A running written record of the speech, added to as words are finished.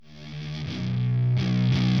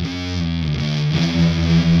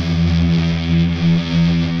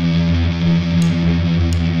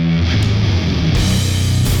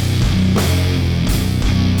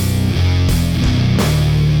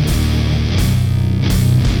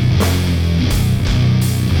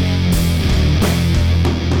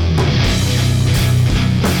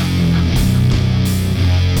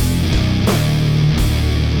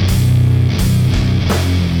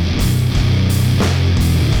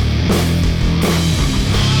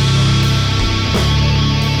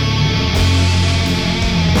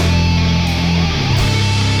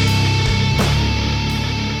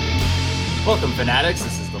fanatics.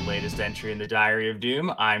 This is the latest entry in the Diary of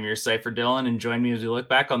Doom. I'm your Cypher Dylan, and join me as we look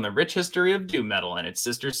back on the rich history of doom metal and its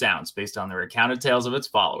sister sounds based on the recounted tales of its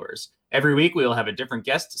followers. Every week, we will have a different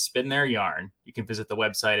guest to spin their yarn. You can visit the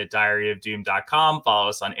website at diaryofdoom.com, follow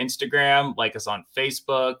us on Instagram, like us on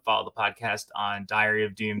Facebook, follow the podcast on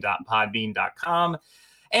diaryofdoom.podbean.com,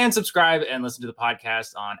 and subscribe and listen to the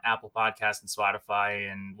podcast on Apple Podcasts and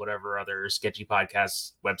Spotify and whatever other sketchy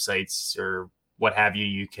podcast websites or what have you,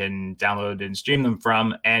 you can download and stream them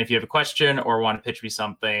from. And if you have a question or want to pitch me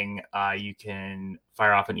something, you can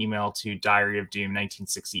fire off an email to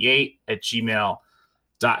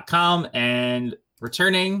diaryofdoom1968@gmail.com. And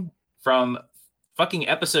returning from fucking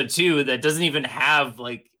episode 2 that doesn't even have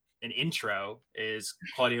like an intro is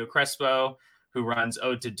Claudia Crespo, who runs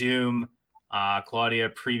Ode to Doom. Claudia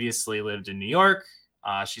previously lived in New York.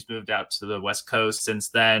 She's moved out to the West Coast since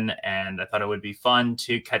then, and I thought it would be fun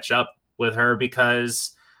to catch up with her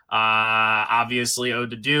because obviously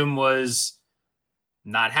Ode to Doom was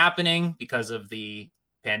not happening because of the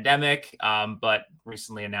pandemic, but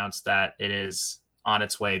recently announced that it is on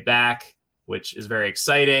its way back, which is very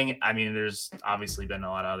exciting. I mean, there's obviously been a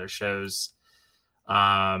lot of other shows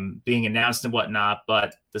being announced and whatnot,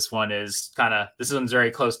 but this one's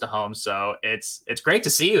very close to home, so it's great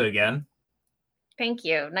to see you again. Thank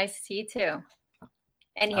you. Nice to see you too.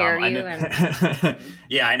 And hear you.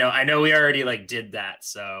 Yeah, I know we already like did that,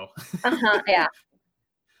 so yeah.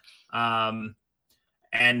 And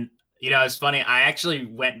it's funny, I actually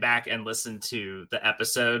went back and listened to the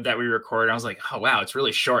episode that we recorded. I was like, oh wow, it's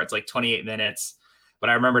really short, it's like 28 minutes, but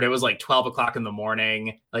I remembered it was like 12 o'clock in the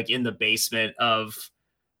morning, like in the basement of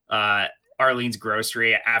Arlene's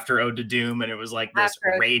Grocery after Ode to Doom, and it was like this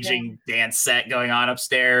raging dance set going on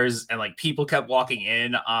upstairs, and like people kept walking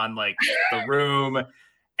in on like the room,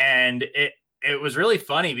 and it was really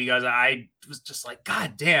funny because I was just like,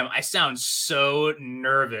 God damn, I sound so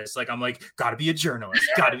nervous. Like I'm like, gotta be a journalist.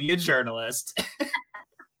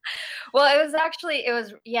 Well, it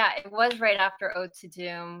was right after Ode to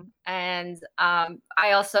Doom. And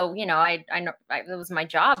I also, I know it was my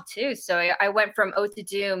job too. So I went from Ode to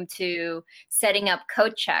Doom to setting up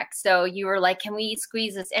Code Check. So you were like, can we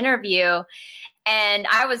squeeze this interview? And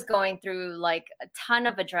I was going through like a ton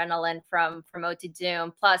of adrenaline from Ode to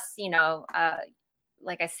Doom. Plus,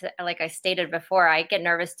 like I stated before, I get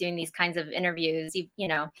nervous doing these kinds of interviews,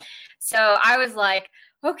 So I was like,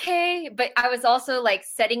 okay, but I was also like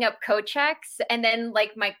setting up Code Checks, and then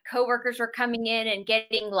like my coworkers were coming in and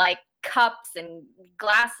getting like cups and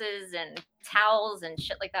glasses and towels and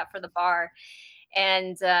shit like that for the bar.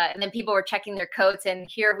 And then people were checking their coats, and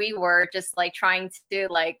here we were just like trying to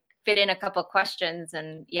like fit in a couple questions.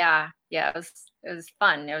 And yeah, it was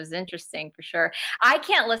fun. It was interesting for sure. I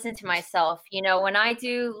can't listen to myself, when I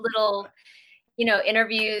do little,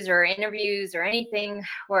 interviews or anything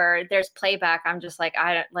where there's playback. I'm just like,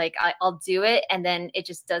 I'll do it. And then it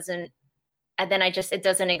just doesn't, it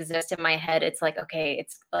doesn't exist in my head. It's like, okay,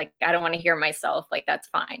 it's like, I don't want to hear myself. Like, that's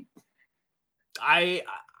fine. I'm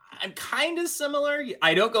kind of similar.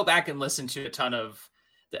 I don't go back and listen to a ton of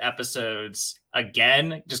the episodes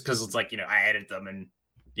again, just because it's like, I edit them and,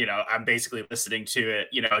 I'm basically listening to it,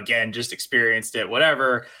 again, just experienced it,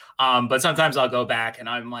 whatever. But sometimes I'll go back and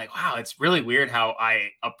I'm like, wow, it's really weird how I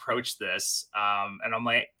approach this. And I'm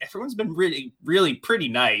like, everyone's been really, really pretty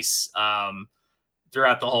nice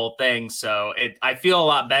throughout the whole thing. So I feel a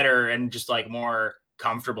lot better and just like more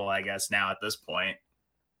comfortable, I guess, now at this point.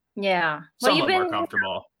 Yeah. Somewhat more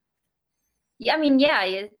comfortable. Yeah. I mean, yeah.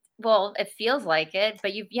 It feels like it,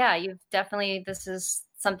 but you've definitely, this is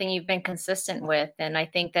something you've been consistent with. And I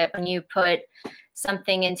think that when you put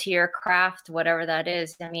something into your craft, whatever that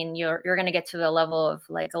is, I mean, you're going to get to the level of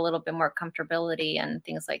like a little bit more comfortability and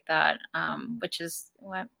things like that, which is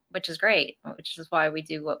great, which is why we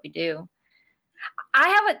do what we do.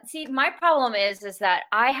 My problem is that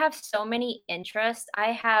I have so many interests.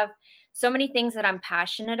 I have so many things that I'm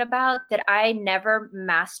passionate about that I never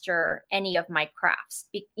master any of my crafts.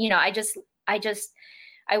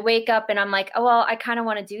 I wake up and I'm like, oh, well, I kind of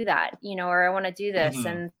want to do that, or I want to do this. Mm-hmm.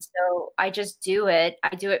 And so I just do it.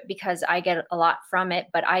 I do it because I get a lot from it,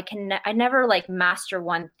 but I never like master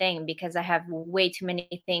one thing because I have way too many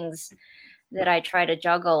things that I try to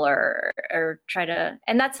juggle or try to,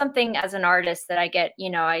 and that's something as an artist that I get,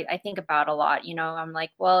 I think about a lot, I'm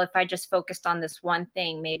like, well, if I just focused on this one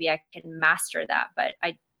thing, maybe I can master that. But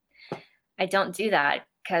I don't do that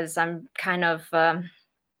because I'm kind of, I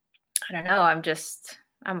don't know.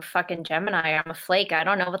 I'm a fucking Gemini. I'm a flake. I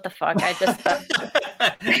don't know what the fuck.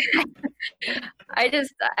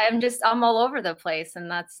 I'm all over the place,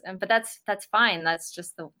 and that's fine. That's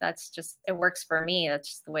just it works for me. That's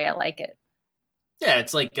just the way I like it. Yeah,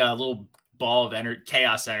 it's like a little ball of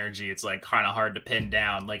chaos energy. It's like kind of hard to pin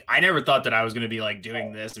down. Like I never thought that I was going to be like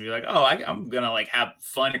doing this and be like, oh, I'm going to like have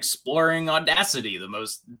fun exploring Audacity, the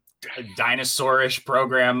most dinosaurish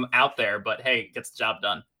program out there. But hey, it gets the job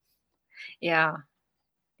done. Yeah.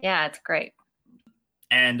 Yeah, it's great.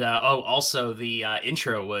 And also the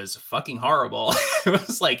intro was fucking horrible. It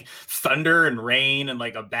was like thunder and rain and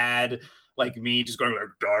like a bad, like me just going like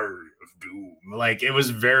Diary of Doom. Like it was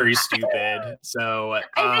very stupid. So I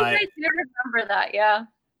think I do remember that. Yeah.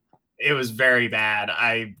 It was very bad.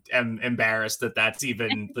 I am embarrassed that that's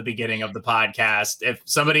even the beginning of the podcast. If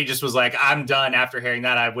somebody just was like, I'm done after hearing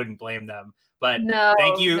that, I wouldn't blame them. But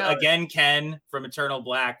thank you again, Ken from Eternal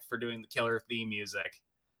Black, for doing the killer theme music.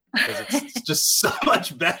 Because it's just so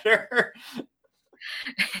much better.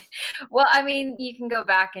 Well, I mean, you can go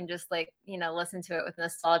back and just like, listen to it with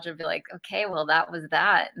nostalgia and be like, okay, well, that was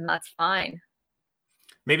that, and that's fine.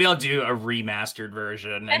 Maybe I'll do a remastered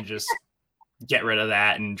version and just get rid of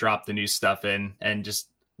that and drop the new stuff in and just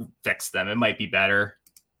fix them. It might be better,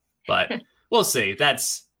 but we'll see.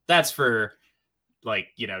 That's for like,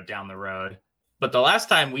 down the road. But the last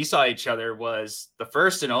time we saw each other was the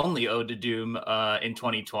first and only Ode to Doom in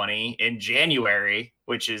 2020 in January,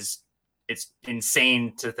 which is, it's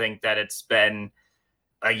insane to think that it's been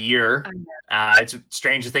a year. It's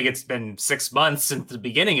strange to think it's been 6 months since the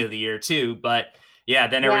beginning of the year too. But yeah,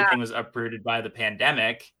 then everything was uprooted by the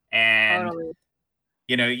pandemic. And,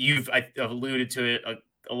 Totally. I've alluded to it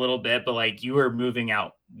a little bit, but like you were moving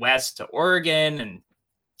out west to Oregon and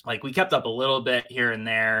like we kept up a little bit here and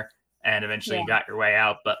there. And eventually you got your way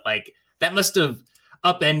out. But like that must have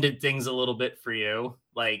upended things a little bit for you.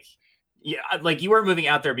 Like, yeah, like you were moving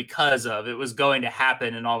out there because of it was going to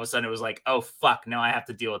happen. And all of a sudden it was like, oh, fuck, now I have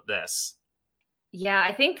to deal with this. Yeah,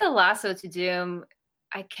 I think the last Ode to Doom,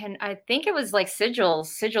 I think it was like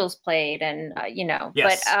Sigils played and,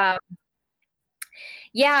 yes. But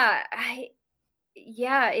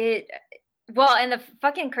well, and the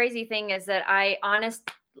fucking crazy thing is that I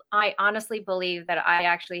honestly believe that I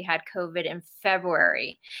actually had COVID in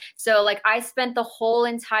February. So like I spent the whole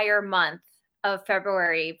entire month of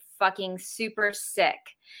February fucking super sick.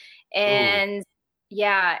 And Ooh.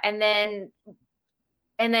 yeah, and then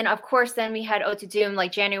of course then we had Ode to Doom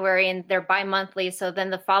like January and they're bi-monthly. So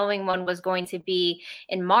then the following one was going to be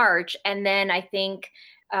in March. And then I think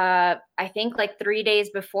like 3 days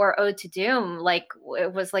before Ode to Doom, like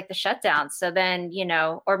it was like the shutdown. So then,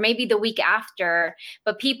 or maybe the week after,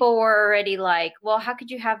 but people were already like, well, how could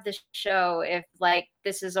you have this show if like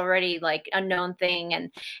this is already like a known thing? And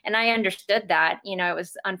I understood that, it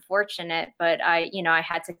was unfortunate, but I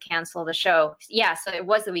had to cancel the show. Yeah. So it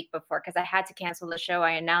was the week before because I had to cancel the show.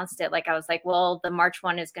 I announced it. Like I was like, well, the March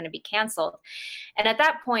one is going to be canceled. And at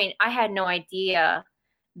that point I had no idea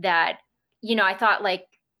that, I thought like,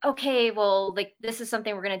 okay, well, like this is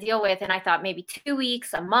something we're going to deal with. And I thought maybe 2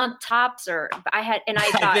 weeks, a month tops, I thought I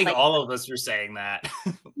think like, all of us were saying that.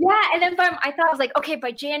 Yeah. And then I thought I was like, okay,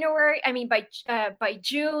 by June,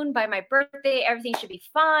 by my birthday, everything should be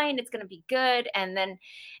fine. It's going to be good. And then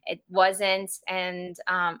it wasn't. And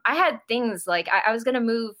I had things like I was going to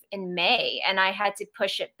move in May and I had to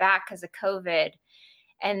push it back because of COVID.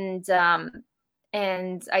 And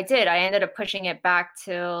I did. I ended up pushing it back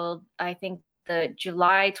till I think the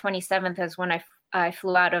July 27th is when I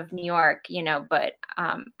flew out of New York, but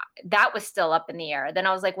that was still up in the air. Then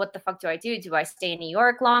I was like, what the fuck do I do? Do I stay in New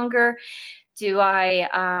York longer? Do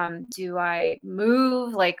I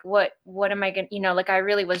move? Like, what am I going to, like I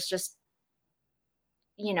really was just,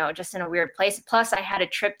 just in a weird place. Plus I had a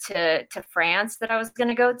trip to France that I was going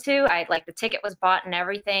to go to. The ticket was bought and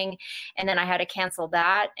everything. And then I had to cancel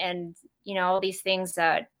that. And, all these things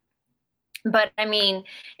but I mean,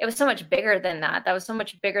 it was so much bigger than that. That was so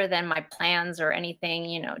much bigger than my plans or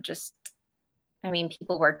anything,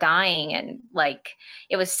 people were dying and like,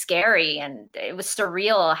 it was scary and it was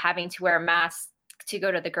surreal having to wear a mask to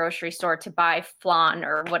go to the grocery store to buy flan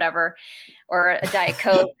or whatever, or a Diet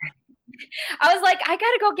Coke. I was like, I got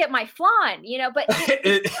to go get my flan, but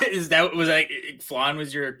flan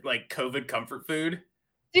was your like COVID comfort food?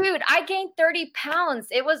 Dude, I gained 30 pounds.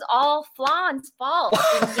 It was all flan's fault.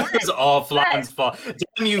 It was all flan's fault.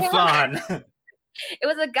 Damn you, flan. It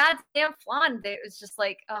was a goddamn flan. It was just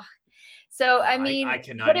like, oh. So I mean, I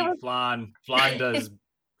cannot eat flan.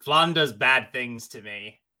 Flan does bad things to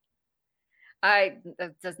me.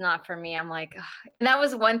 That does not for me. I'm like, ugh. And that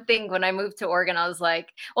was one thing when I moved to Oregon. I was like,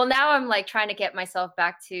 well, now I'm like trying to get myself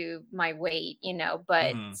back to my weight,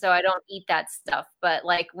 but so I don't eat that stuff. But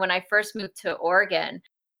like when I first moved to Oregon,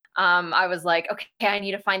 I was like, okay, I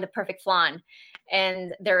need to find the perfect flan.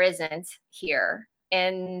 And there isn't here.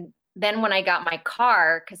 And then when I got my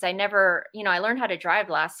car, because I never, I learned how to drive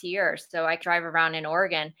last year, so I drive around in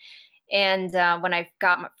Oregon. And when I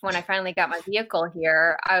finally got my vehicle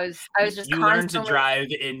here, I was just You learned to constantly.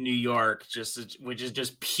 drive in New York, which is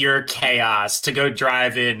just pure chaos, to go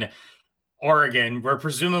drive in Oregon, where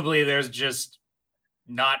presumably there's just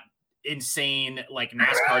not insane like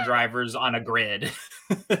NASCAR drivers on a grid.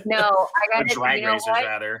 No, I Or got it. You drag know racers what?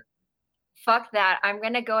 rather. Fuck that. I'm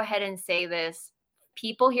gonna go ahead and say this.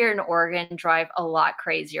 People here in Oregon drive a lot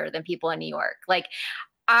crazier than people in New York. Like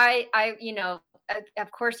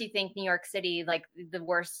of course you think New York City, like the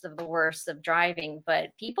worst of the worst of driving, but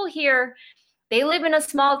people here, they live in a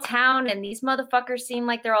small town and these motherfuckers seem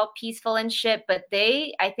like they're all peaceful and shit, but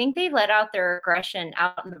I think they let out their aggression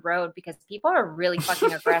out on the road because people are really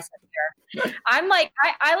fucking aggressive here. I'm like,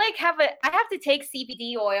 I have to take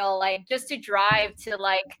CBD oil, like, just to drive to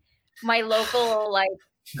like my local like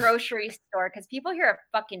grocery store because people here are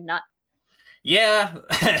fucking nuts. Yeah,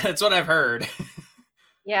 that's what I've heard.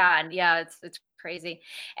 Yeah, it's crazy.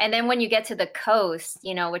 And then when you get to the coast,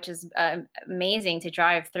 which is amazing to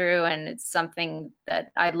drive through, and it's something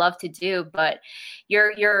that I love to do, but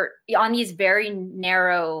you're on these very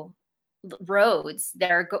narrow roads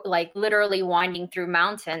that are like literally winding through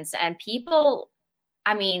mountains, and people.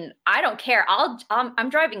 I mean, I don't care. I'm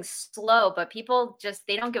driving slow, but people just,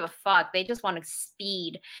 they don't give a fuck. They just want to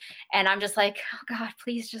speed. And I'm just like, oh God,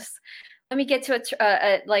 please just let me get to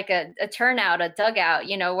a turnout, a dugout,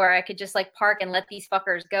 where I could just like park and let these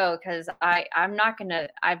fuckers go. Cause I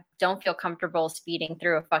don't feel comfortable speeding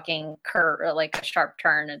through a fucking curve or like a sharp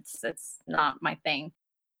turn. It's not my thing.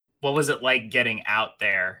 What was it like getting out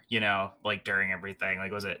there, like during everything?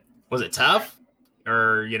 Like, was it tough?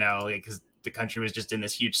 Or, like, cause the country was just in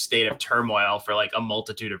this huge state of turmoil for like a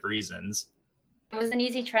multitude of reasons. It was an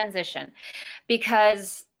easy transition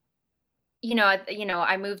because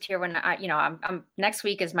I moved here when I'm next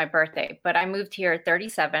week is my birthday, but I moved here at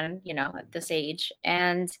 37, at this age.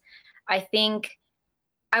 And I think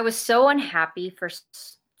I was so unhappy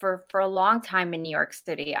for a long time in New York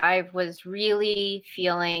City. I was really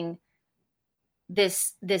feeling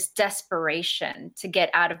this desperation to get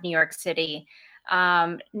out of New York City.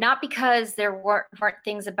 Not because there weren't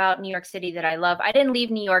things about New York City that I love. I didn't leave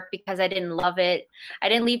New York because I didn't love it. I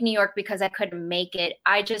didn't leave New York because I couldn't make it.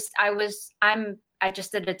 I just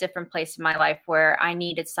at a different place in my life where I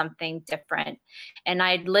needed something different. And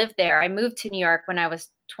I lived there. I moved to New York when I was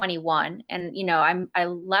 21, and I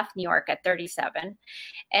left New York at 37.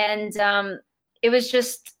 And it was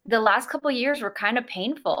just the last couple of years were kind of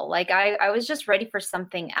painful. Like I was just ready for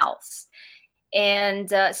something else. And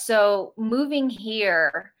so moving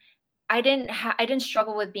here, I didn't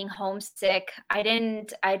struggle with being homesick.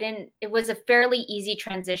 It was a fairly easy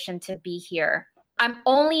transition to be here. I'm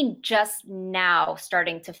only just now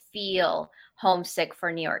starting to feel homesick for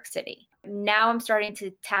New York City. Now I'm starting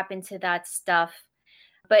to tap into that stuff.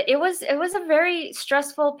 But it was a very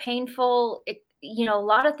stressful, painful, a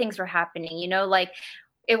lot of things were happening, like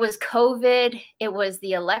it was COVID, it was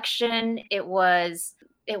the election, it was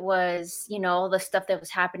all the stuff that was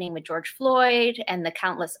happening with George Floyd and the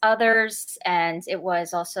countless others. And it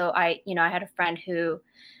was also, I had a friend who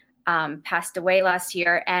passed away last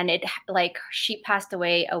year, and she passed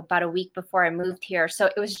away about a week before I moved here. So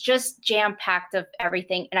it was just jam packed of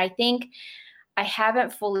everything. And I think I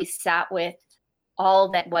haven't fully sat with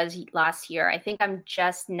all that was last year. I think I'm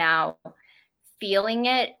just now feeling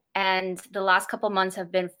it. And the last couple months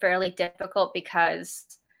have been fairly difficult because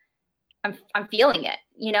I'm feeling it,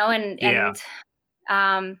 Yeah.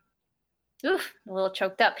 and a little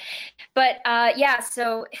choked up. But yeah,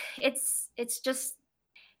 so it's just,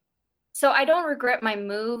 so I don't regret my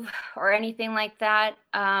move or anything like that.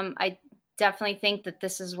 I definitely think that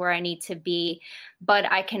this is where I need to be,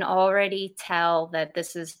 but I can already tell that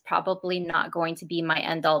this is probably not going to be my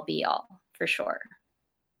end all be all for sure.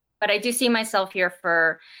 But I do see myself here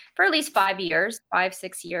for at least 5 years, 5,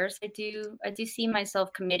 6 years. I do see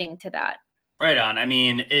myself committing to that. Right on. I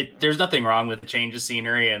mean, there's nothing wrong with the change of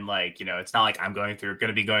scenery, and like, it's not like I'm going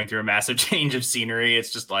to be going through a massive change of scenery.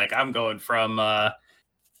 It's just like I'm going from the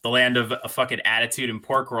land of a fucking attitude and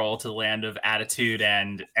pork roll to the land of attitude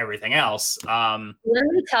and everything else. Let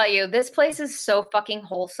me tell you, this place is so fucking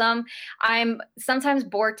wholesome. I'm sometimes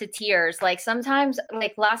bored to tears. Like sometimes,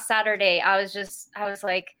 like last Saturday, I was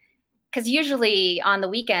like, because usually on the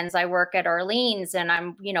weekends I work at Orleans, and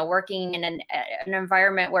I'm, working in an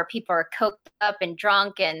environment where people are coked up and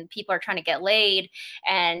drunk and people are trying to get laid,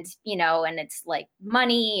 and, and it's like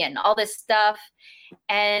money and all this stuff.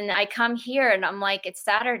 And I come here and I'm like, it's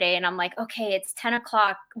Saturday, and I'm like, okay, it's 10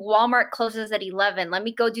 o'clock. Walmart closes at 11. Let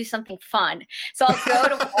me go do something fun. So I'll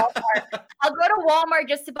go to Walmart. I'll go to Walmart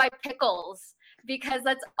just to buy pickles, because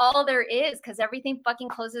that's all there is, because everything fucking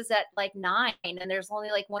closes at like 9, and there's only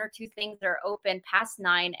like 1 or 2 things that are open past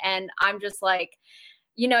 9. And I'm just like,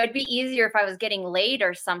 it'd be easier if I was getting laid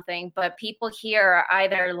or something, but people here are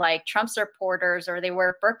either like Trump supporters or they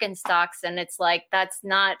wear Birkenstocks, and it's like that's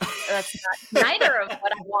not neither of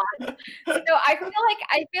what I want. So I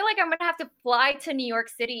feel like I'm gonna have to fly to New York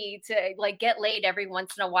City to like get laid every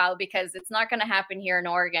once in a while, because it's not gonna happen here in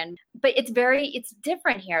Oregon. But it's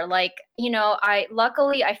different here. Like,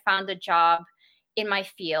 luckily I found a job in my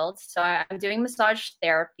field. So I'm doing massage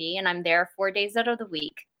therapy, and I'm there 4 days out of the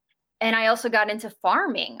week. And I also got into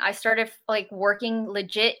farming. I started like working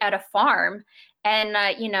legit at a farm, and,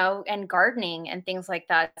 and gardening and things like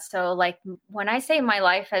that. So like when I say my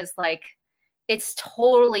life is like, it's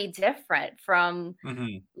totally different from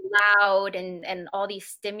loud and all these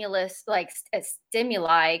stimuli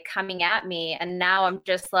coming at me. And now I'm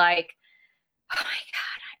just like, oh my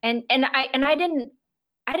God. And I didn't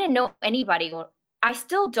know anybody. I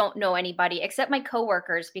still don't know anybody except my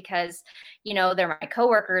coworkers, because, they're my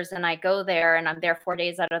coworkers, and I go there and I'm there 4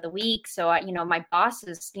 days out of the week. So, my boss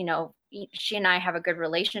is, she and I have a good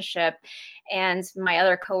relationship, and my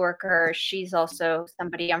other coworker, she's also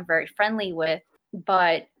somebody I'm very friendly with,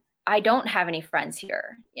 but I don't have any friends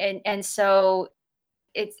here. And so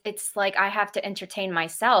it's like I have to entertain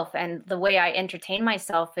myself. And the way I entertain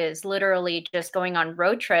myself is literally just going on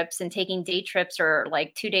road trips and taking day trips, or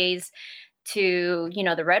like 2 days to,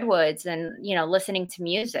 the redwoods, and, listening to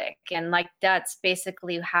music. And like, that's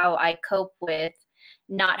basically how I cope with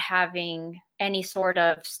not having any sort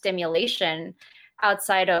of stimulation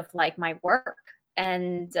outside of like my work.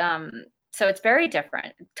 And so it's very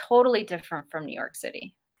different, totally different from New York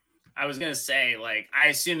City. I was going to say, like, I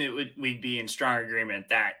assume we'd be in strong agreement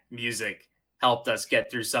that music helped us get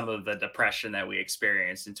through some of the depression that we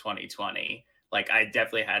experienced in 2020. Like, I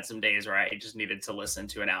definitely had some days where I just needed to listen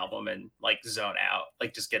to an album and like zone out,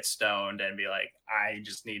 like just get stoned and be like, I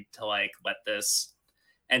just need to like let this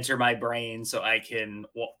enter my brain so I can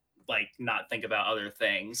like not think about other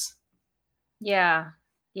things. Yeah,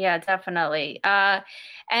 definitely.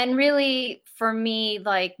 And really for me,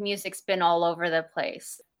 like music's been all over the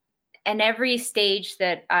place. And every stage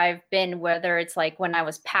that I've been, whether it's like when I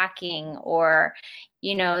was packing, or,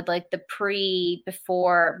 like the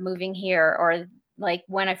before moving here, or like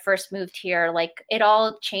when I first moved here, like it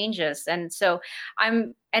all changes. And so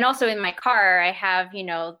and also in my car, I have,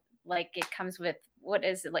 like it comes with, what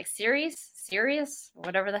is it, like Sirius,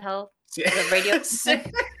 whatever the hell, the radio. It's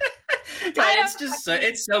just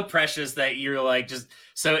it's so precious that you're like just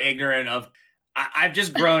so ignorant of. I've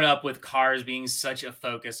just grown up with cars being such a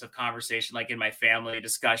focus of conversation, like in my family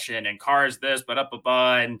discussion, and cars this, but up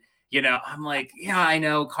above, and I'm like, yeah, I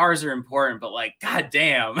know cars are important, but like,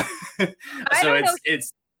 goddamn. So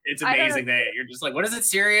it's amazing that you're just like, what is it,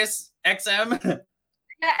 Sirius XM?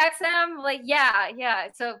 Yeah, XM, like, yeah.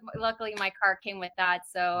 So luckily my car came with that,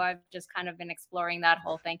 so I've just kind of been exploring that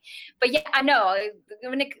whole thing. But yeah, I know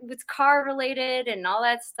when it's car related and all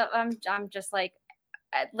that stuff, I'm just like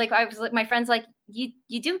I was like, my friend's like, you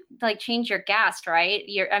do like change your gas, right?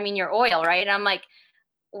 Your oil, right? And I'm like,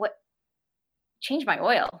 what? Change my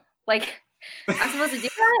oil? Like, I'm supposed to do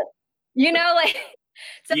that? Like,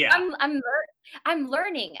 so yeah. I'm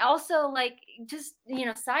learning. Also, like, just,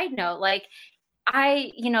 side note, like,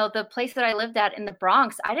 the place that I lived at in the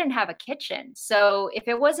Bronx, I didn't have a kitchen. So if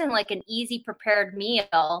it wasn't like an easy prepared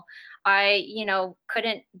meal, I,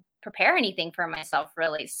 couldn't prepare anything for myself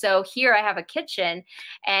really. So here I have a kitchen,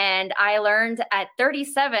 and I learned at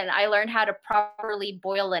 37, I learned how to properly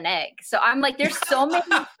boil an egg. So I'm like, there's so many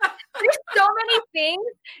things.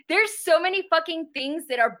 There's so many fucking things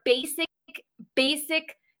that are basic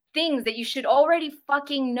things that you should already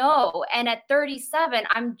fucking know. And at 37,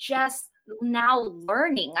 I'm just now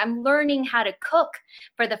learning. I'm learning how to cook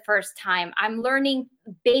for the first time. I'm learning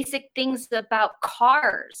basic things about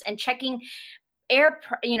cars and checking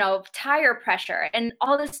tire pressure and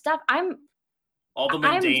all this stuff. All the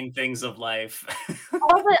mundane things of life. all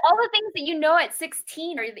the things that at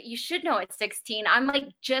 16, or that you should know at 16. I'm like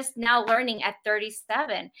just now learning at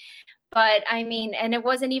 37. But I mean, and it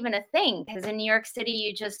wasn't even a thing, because in New York City,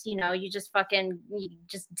 you just, you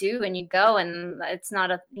just do and you go, and it's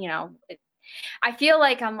not I feel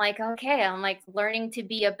like I'm like, okay, I'm like learning to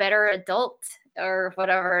be a better adult or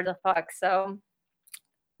whatever the fuck. So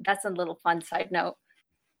that's a little fun side note.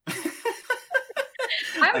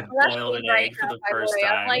 I'm I boiled blushing an right egg for now, the by the first way.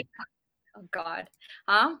 I'm time. like, oh God.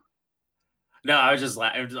 Huh? No, I was just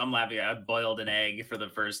I'm laughing. I boiled an egg for the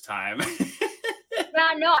first time.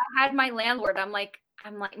 Yeah, no, I had my landlord. I'm like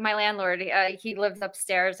my landlord, he lives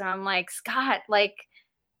upstairs and I'm like, Scott, like,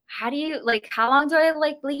 how do you like how long do I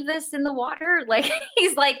like leave this in the water? Like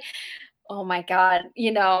he's like, oh my God,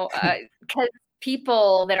 because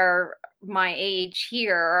people that are my age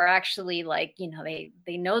here are actually like,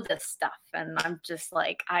 they know this stuff. And I'm just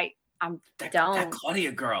like, I'm That don't.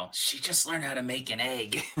 Claudia girl, she just learned how to make an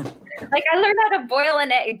egg. Like I learned how to boil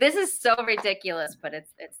an egg. This is so ridiculous, but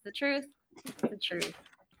it's the truth. It's the truth.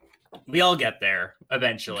 We all get there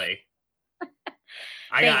eventually.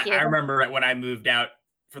 Thank you. I remember when I moved out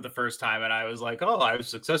for the first time and I was like, oh, I was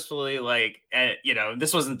successfully like,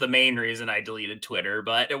 this wasn't the main reason I deleted Twitter,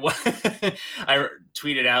 but it was, I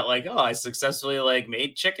tweeted out like, oh, I successfully like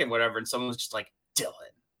made chicken, whatever. And someone was just like, Dylan.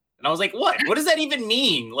 And I was like, what? What does that even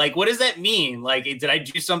mean? Like, what does that mean? Like, did I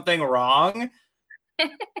do something wrong?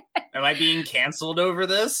 Am I being canceled over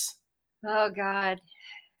this? Oh God.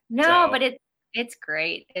 No, but it's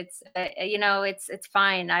great. It's it's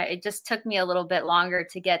fine. It just took me a little bit longer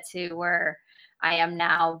to get to where I am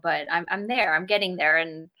now, but I'm there. I'm getting there,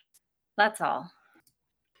 and that's all.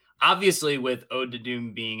 Obviously, with Ode to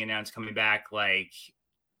Doom being announced coming back, like,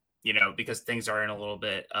 because things are in a little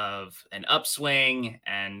bit of an upswing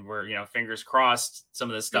and we're, fingers crossed some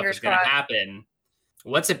of this stuff Fingers is going to crossed. happen.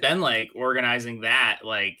 What's it been like organizing that,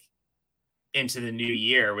 like, into the new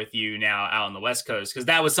year with you now out on the West Coast? Because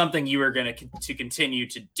that was something you were going to continue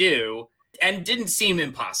to do and didn't seem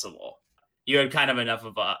impossible. You had kind of enough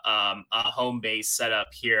of a home base set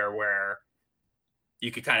up here where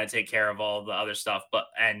you could kind of take care of all the other stuff,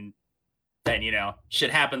 and then,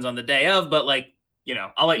 shit happens on the day of, but like,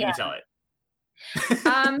 I'll let you tell it.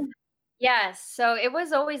 Yes. So it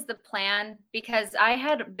was always the plan because I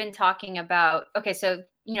had been talking about, okay, so,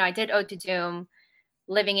 I did Ode to Doom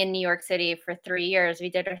living in New York City for 3 years. We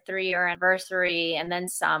did our 3-year anniversary and then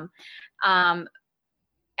some. And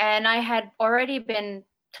I had already been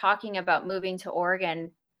talking about moving to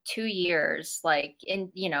Oregon 2 years, like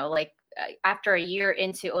after a year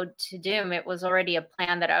into Ode to Doom, it was already a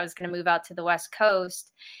plan that I was going to move out to the West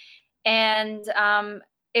Coast. And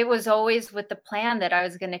it was always with the plan that I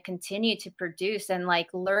was going to continue to produce and like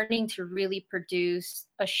learning to really produce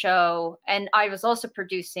a show. And I was also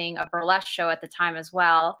producing a burlesque show at the time as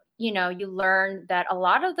well. You learn that a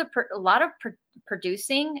lot of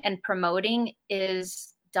producing and promoting is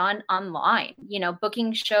done online,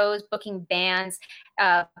 booking shows, booking bands,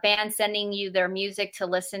 bands sending you their music to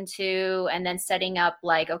listen to, and then setting up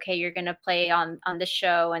like, okay, you're going to play on the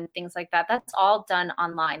show and things like that. That's all done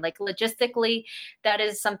online. Like logistically, that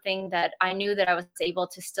is something that I knew that I was able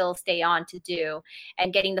to still stay on to do,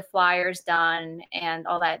 and getting the flyers done and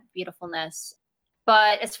all that beautifulness.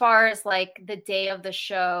 But as far as like the day of the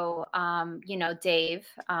show, Dave,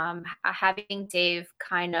 having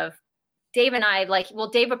Dave and I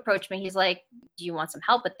Dave approached me. He's like, do you want some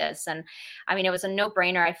help with this? And I mean, it was a no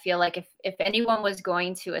brainer. I feel like if anyone was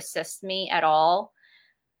going to assist me at all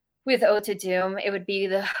with Ode to Doom, it would be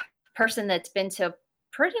the person that's been to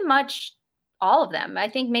pretty much all of them. I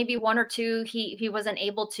think maybe one or two, he wasn't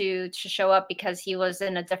able to show up because he was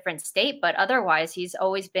in a different state, but otherwise he's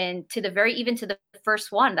always been even to the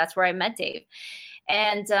first one. That's where I met Dave.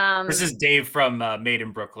 And this is Dave from Made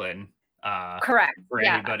in Brooklyn. Correct. For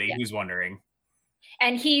anybody who's wondering.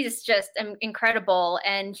 And he's just incredible.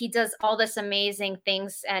 And he does all this amazing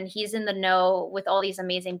things. And he's in the know with all these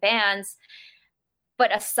amazing bands.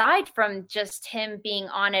 But aside from just him being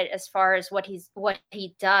on it, as far as what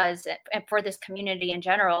he does and for this community in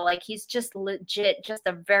general, like he's just legit, just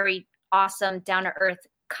a very awesome, down to earth,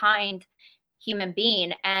 kind human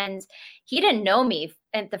being. And he didn't know me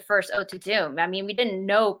at the first Ode to Doom. I mean, we didn't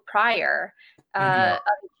know prior of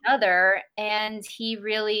each other, and he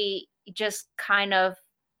really just kind of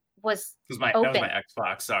was open. That was my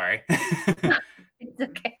Xbox, sorry. It's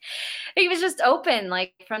okay. He was just open,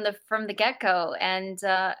 like from the get-go, and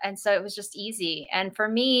so it was just easy. And for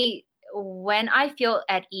me, when I feel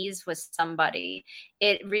at ease with somebody,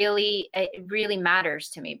 it really matters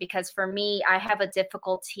to me, because for me, I have a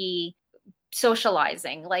difficulty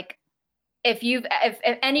socializing. Like if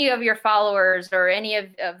any of your followers or any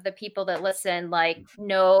of the people that listen, like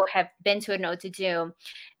have been to an Ode to Doom,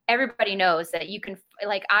 everybody knows that you can,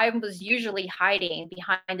 like, I was usually hiding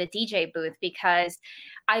behind the DJ booth because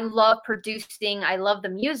I love producing, I love the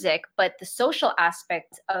music, but the social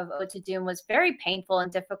aspect of Ode to Doom was very painful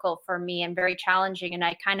and difficult for me and very challenging. And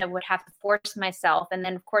I kind of would have to force myself. And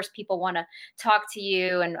then of course people want to talk to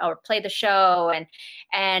you and or play the show. And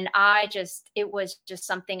it was just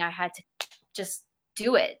something I had to just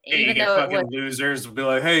do it. Yeah, even though fucking it was, losers will be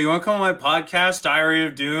like, hey, you want to come on my podcast, Diary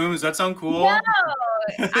of Doom? Does that sound cool? No,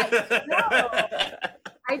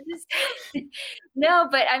 I just no,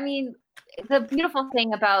 but I mean, the beautiful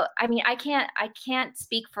thing about, I mean, I can't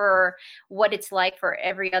speak for what it's like for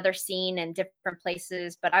every other scene in different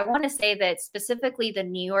places, but I want to say that specifically the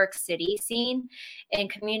New York City scene and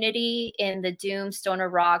community in the Doom, stoner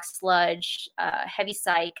rock, sludge, heavy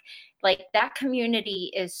psych, like that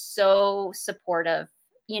community is so supportive.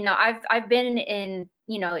 You know, I've been in,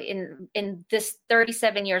 you know, in this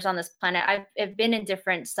 37 years on this planet, I've been in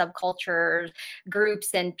different subcultures,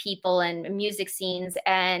 groups and people and music scenes,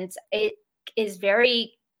 and it is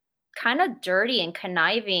very kind of dirty and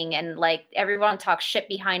conniving, and like everyone talks shit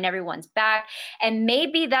behind everyone's back. And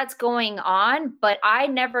maybe that's going on, but I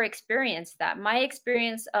never experienced that. My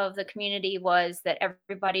experience of the community was that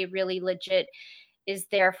everybody really legit is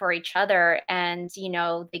there for each other, and you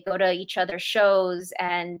know, they go to each other's shows,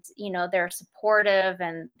 and you know, they're supportive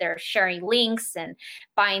and they're sharing links and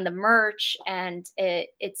buying the merch, and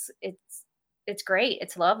it's great.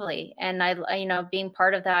 It's lovely. And I, you know, being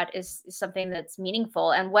part of that is something that's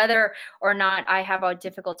meaningful. And whether or not I have a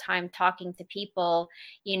difficult time talking to people,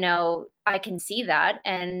 you know, I can see that.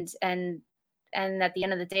 And at the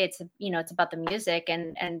end of the day, it's, you know, it's about the music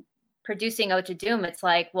and producing Ode to Doom. It's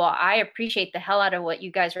like, well, I appreciate the hell out of what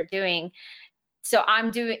you guys are doing. So I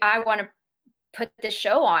want to put this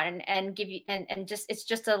show on and give you, and just, it's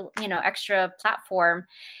just a, you know, extra platform,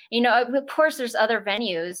 you know. Of course there's other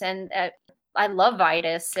venues, and I love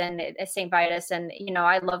Vitus and St. Vitus, and you know,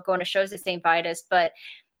 I love going to shows at St. Vitus. But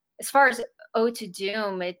as far as Ode to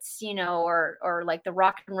Doom, it's, you know, or like the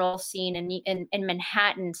rock and roll scene in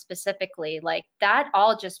Manhattan specifically, like that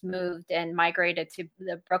all just moved and migrated to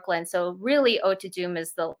the Brooklyn. So really, Ode to Doom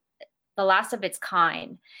is the last of its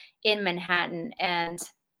kind in Manhattan, and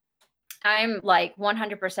I'm like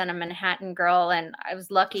 100% a Manhattan girl, and I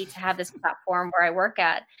was lucky to have this platform where I work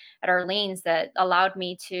at Arlene's that allowed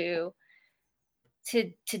me to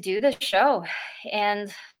do the show.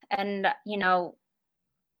 And you know,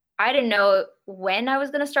 I didn't know when I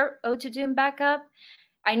was going to start Ode to Doom back up.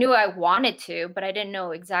 I knew I wanted to, but I didn't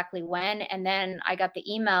know exactly when. And then I got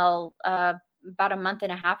the email about a month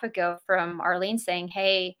and a half ago from Arlene saying,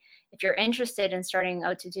 hey, if you're interested in starting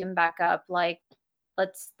Ode to Doom back up, like,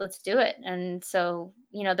 let's do it. And so,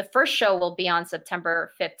 you know, the first show will be on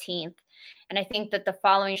September 15th. And I think that the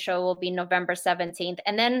following show will be November 17th.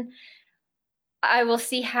 And then I will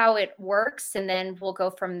see how it works, and then we'll go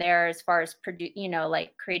from there as far as you know,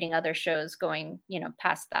 like creating other shows going, you know,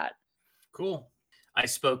 past that. Cool. I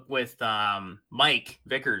spoke with Mike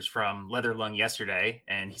Vickers from Leather Lung yesterday,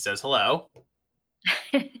 and he says hello.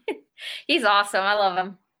 He's awesome. I love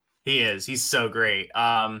him. He is. He's so great.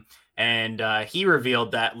 And he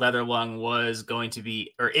revealed that Leather Lung was going to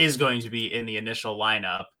be, or is going to be, in the initial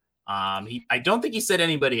lineup. I don't think he said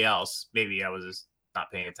anybody else. Maybe I was just not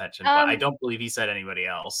paying attention, but I don't believe he said anybody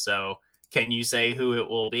else. So can you say who it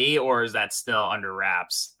will be, or is that still under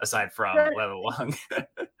wraps aside from Leather Lung?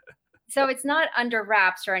 So it's not under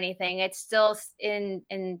wraps or anything. It's still in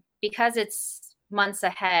because it's months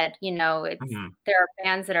ahead, you know, it's there are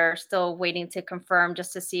bands that are still waiting to confirm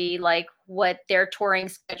just to see like what their touring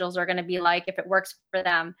schedules are going to be like, if it works for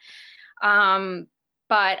them.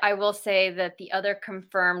 But I will say that the other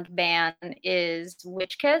confirmed band is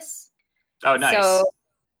Witch Kiss. Oh, nice. So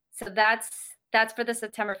that's for the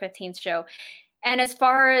September 15th show. And as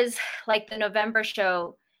far as like the November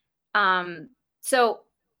show, so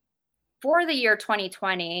for the year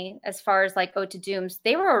 2020, as far as like Ode to Dooms,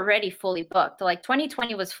 they were already fully booked. Like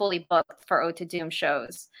 2020 was fully booked for Ode to Doom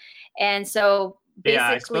shows. And so basically,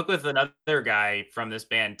 yeah, I spoke with another guy from this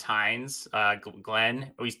band, Tynes,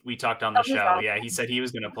 Glenn. We talked on the show. Awesome. Yeah, he said he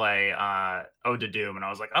was going to play Ode to Doom, and I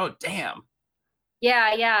was like, oh, damn.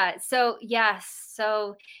 Yeah. So, yes.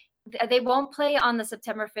 So they won't play on the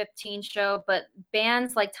September 15th show, but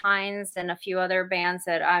bands like Tynes and a few other bands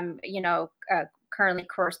that I'm, you know, currently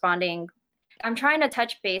corresponding, I'm trying to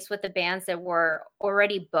touch base with the bands that were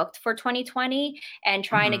already booked for 2020 and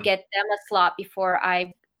trying to get them a slot before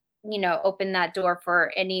I, you know, open that door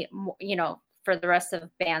for any, you know, for the rest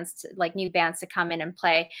of bands, to, like new bands to come in and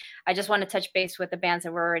play. I just want to touch base with the bands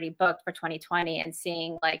that were already booked for 2020 and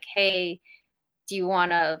seeing like, hey, do you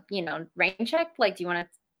want to, you know, rain check? Like, do you want to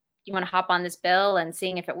you want to hop on this bill, and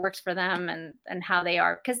seeing if it works for them and how they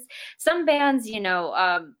are. Because some bands,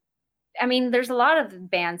 I mean, there's a lot of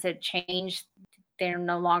bands that change. They're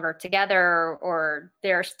no longer together, or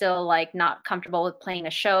they're still like not comfortable with playing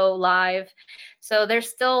a show live. So there's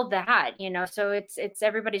still that, so it's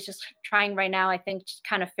everybody's just trying right now, I think, to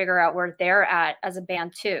kind of figure out where they're at as a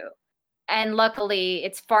band too. And luckily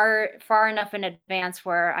it's far enough in advance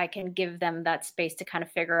where I can give them that space to kind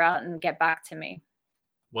of figure out and get back to me.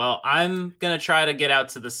 Well, I'm going to try to get out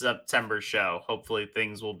to the September show. Hopefully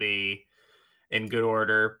things will be in good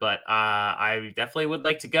order, but I definitely would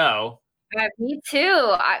like to go. Me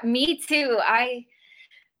too. Me too.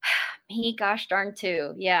 Me gosh darn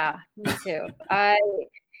too. Yeah, me too.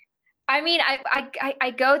 I mean,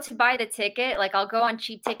 I go to buy the ticket. Like, I'll go on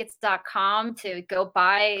cheaptickets.com to go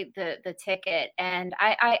buy the ticket. And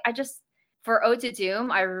I just, for Ode to Doom,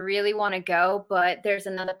 I really want to go, but there's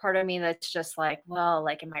another part of me that's just like, well,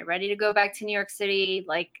 like, am I ready to go back to New York City?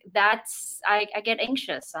 Like, I get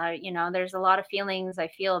anxious. There's a lot of feelings I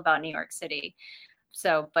feel about New York City.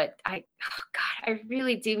 So, but I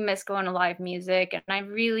really do miss going to live music, and I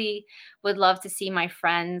really would love to see my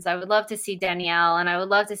friends. I would love to see Danielle, and I would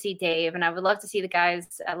love to see Dave, and I would love to see the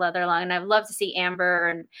guys at Leatherlung, and I would love to see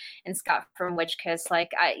Amber and Scott from Witch Kiss.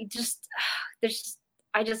 Like, I just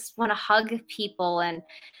want to hug people, and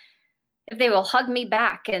if they will hug me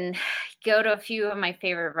back, and go to a few of my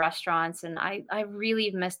favorite restaurants. And I really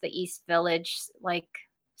miss the East Village, like,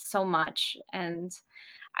 so much. And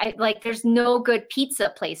there's no good pizza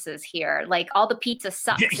places here. Like, all the pizza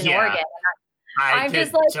sucks in Oregon. I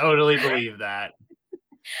just totally believe that.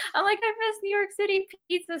 I'm like, I miss New York City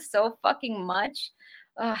pizza so fucking much.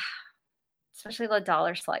 Especially the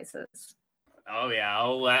dollar slices. Oh yeah.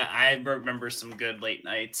 I remember some good late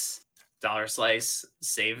nights. Dollar slice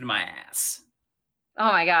saved my ass. Oh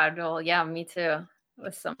my God. Well, yeah, me too. It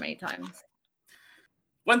was so many times.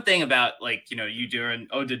 One thing about, like, you doing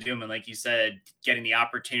Ode to Doom, and like you said, getting the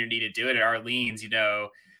opportunity to do it at Arlene's,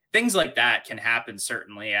 things like that can happen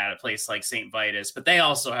certainly at a place like St. Vitus, but they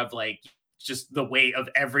also have like just the weight of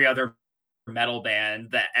every other metal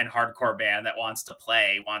band and hardcore band that wants to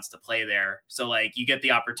play there. So like, you get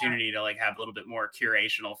the opportunity to like have a little bit more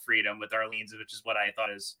curational freedom with Arlene's, which is what I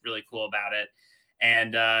thought is really cool about it.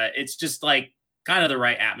 And it's just like kind of the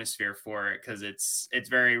right atmosphere for it, because it's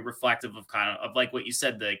very reflective of kind of like what you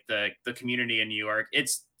said, the community in New York.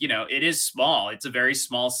 It's, it is small. It's a very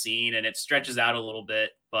small scene, and it stretches out a little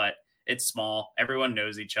bit, but it's small. Everyone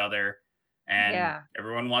knows each other, and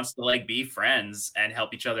everyone wants to like be friends and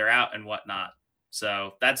help each other out and whatnot.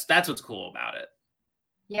 So that's what's cool about it.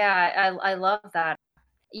 Yeah, I love that.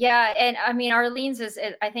 Yeah, and I mean, I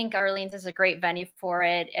think Arlene's is a great venue for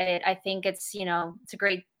it. I think it's, it's a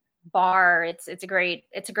great bar. It's a great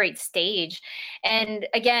stage. And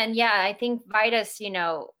again, I think Vitus,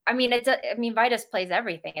 Vitus plays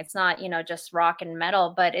everything. It's not, just rock and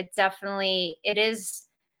metal, but it's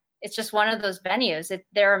just one of those venues.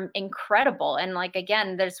 They're incredible. And like,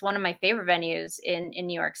 again, there's one of my favorite venues in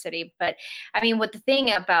New York City. But I mean, what the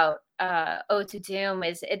thing about Ode to Doom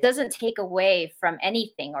is, it doesn't take away from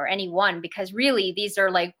anything or anyone, because really these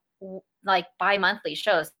are like bi-monthly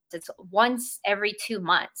shows. It's once every 2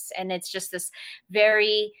 months, and it's just this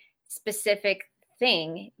very specific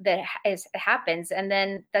thing that happens, and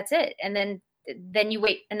then that's it. And then you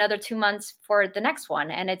wait another 2 months for the next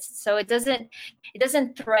one, and it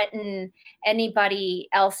doesn't threaten anybody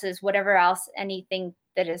else's anything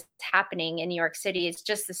that is happening in New York City. It's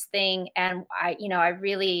just this thing. And I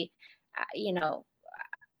really,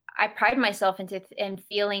 I pride myself in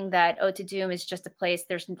feeling that Ode to Doom is just a place.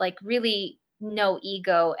 There's like really no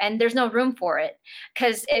ego, and there's no room for it.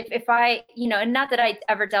 Because if I, and not that I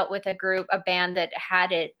ever dealt with a band that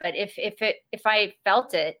had it, but if I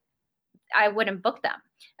felt it, I wouldn't book them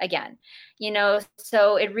again.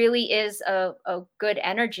 So it really is a good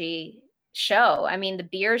energy show. I mean, the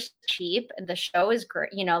beer's cheap, and the show is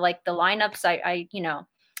great. Like the lineups,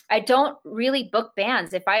 I don't really book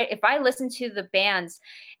bands. If I listen to the bands,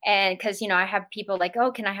 and because I have people like,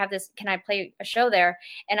 oh, can I play a show there?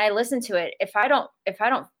 And I listen to it. If I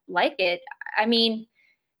don't like it, I mean,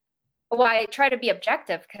 well, I try to be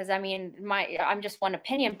objective, because I'm just one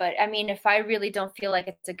opinion. But I mean, if I really don't feel like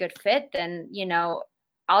it's a good fit, then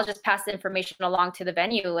I'll just pass the information along to the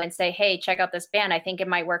venue and say, hey, check out this band. I think it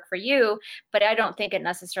might work for you, but I don't think it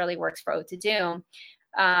necessarily works for Ode to Doom.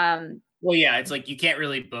 Well, yeah, it's like you can't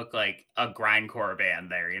really book like a grindcore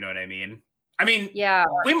band there. You know what I mean? I mean, yeah,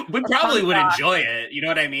 we probably would enjoy it. You know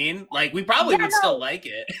what I mean? Like, we probably would still like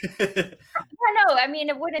it. Yeah, no, I mean,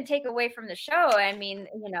 it wouldn't take away from the show. I mean,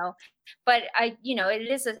 but Ode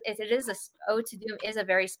to Doom is a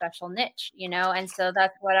very special niche, and so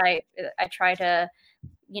that's what I try to,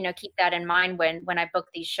 keep that in mind when I book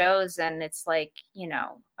these shows, and it's like,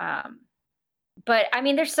 but I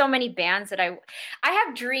mean, there's so many bands that I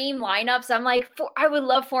have dream lineups. I'm like, I would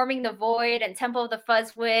love Forming the Void and Temple of the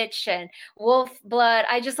Fuzz Witch and Wolf Blood.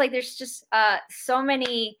 I just like, there's just so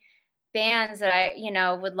many bands that I,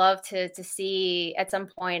 would love to see at some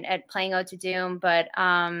point at playing Ode to Doom. But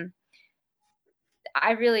I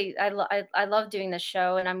love doing this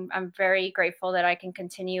show, and I'm very grateful that I can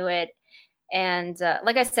continue it. And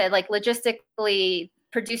like I said, like logistically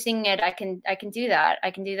producing it, I can do that.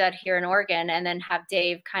 I can do that here in Oregon, and then have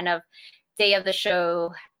Dave kind of day of the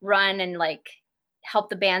show run and like help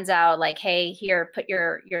the bands out. Like, hey, here, put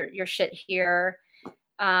your shit here.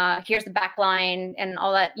 Here's the back line and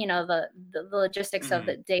all that, the logistics of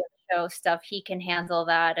the day of the show stuff. He can handle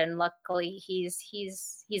that, and luckily he's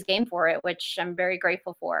game for it, which I'm very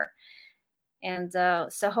grateful for. And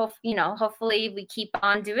so hopefully we keep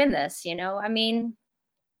on doing this. I mean,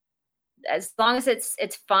 as long as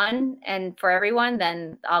it's fun and for everyone,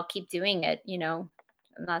 then I'll keep doing it. And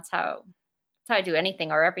that's how I do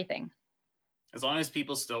anything or everything. As long as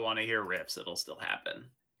people still want to hear riffs, it'll still happen.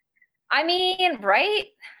 I mean, right?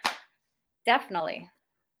 Definitely.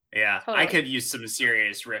 Yeah, totally. I could use some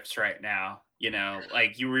serious riffs right now.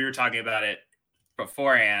 Like we were talking about it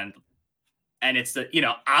beforehand. And it's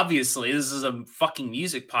obviously this is a fucking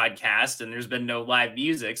music podcast and there's been no live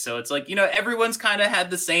music. So it's like, everyone's kind of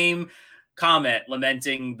had the same comment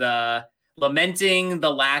lamenting the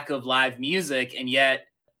lack of live music. And yet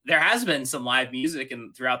there has been some live music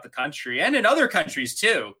throughout the country and in other countries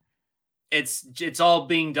too. It's all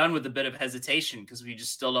being done with a bit of hesitation because we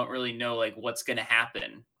just still don't really know like what's going to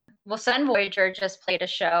happen. Well, Sun Voyager just played a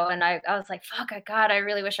show and I was like, fuck, God, I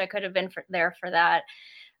really wish I could have been there for that.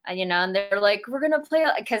 And they're like, we're going to play,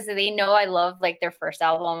 because they know I love like their first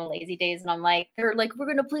album, Lazy Days. And they're like, we're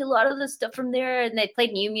going to play a lot of the stuff from there. And they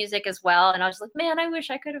played new music as well. And I was like, man, I wish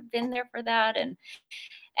I could have been there for that. And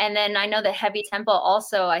then I know that Heavy Tempo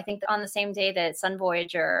also, I think on the same day that Sun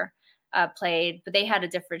Voyager played, but they had a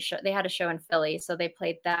different show. They had a show in Philly. So they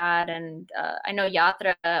played that. And I know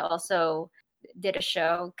Yatra also did a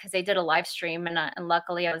show because they did a live stream, and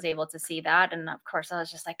luckily I was able to see that. And of course I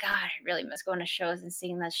was just like, God, I really miss going to shows and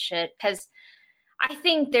seeing this shit, because I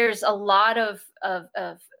think there's a lot of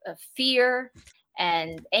fear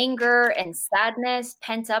and anger and sadness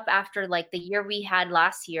pent up after like the year we had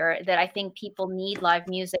last year, that I think people need live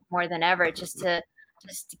music more than ever, just to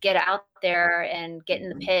get out there and get in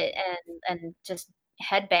the pit and just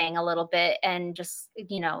headbang a little bit, and just,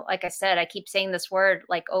 like I said, I keep saying this word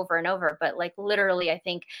like over and over, but like literally I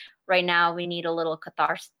think right now we need a little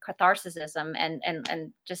catharsism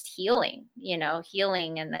and just healing.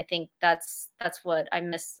 And I think that's what I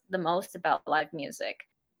miss the most about live music.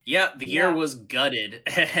 Yeah, the year was gutted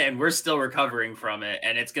and we're still recovering from it,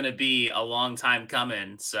 and it's going to be a long time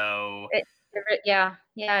coming. So it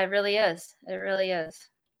really is. It really is.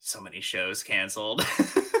 So many shows canceled.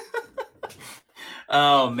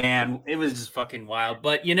 Oh man, it was just fucking wild.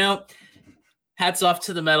 But hats off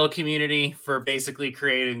to the metal community for basically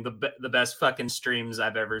creating the best fucking streams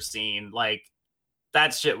I've ever seen. Like,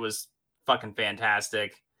 that shit was fucking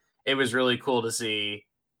fantastic. It was really cool to see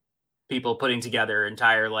people putting together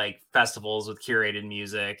entire like festivals with curated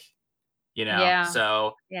music.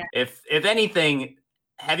 So if anything,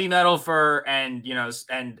 heavy metal and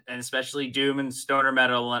especially doom and stoner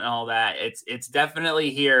metal and all that, it's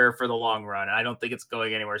definitely here for the long run. I don't think it's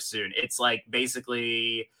going anywhere soon. It's like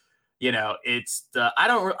basically, it's the I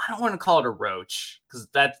don't want to call it a roach because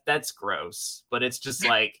that's gross, but it's just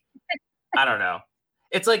like I don't know.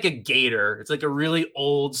 It's like a gator. It's like a really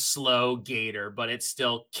old, slow gator, but it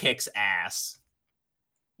still kicks ass.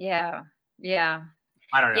 Yeah.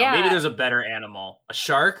 I don't know. Yeah. Maybe there's a better animal. A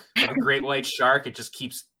shark, like a great white shark. It just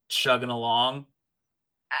keeps chugging along.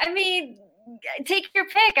 I mean, take your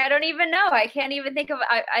pick. I don't even know. I can't even think of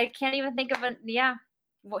a. Yeah.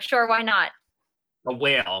 Well, sure. Why not? A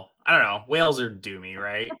whale. I don't know. Whales are doomy,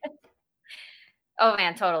 right? Oh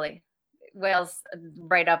man, totally. Whales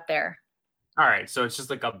right up there. All right. So it's just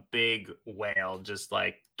like a big whale, just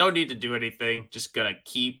like, don't need to do anything. Just gonna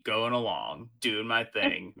keep going along, doing my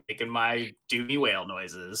thing, making my doomy whale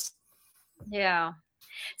noises. Yeah.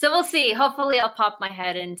 So we'll see. Hopefully I'll pop my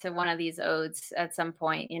head into one of these odes at some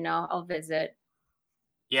point, I'll visit.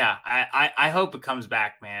 Yeah, I hope it comes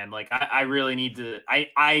back, man. Like I really need to,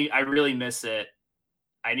 I really miss it.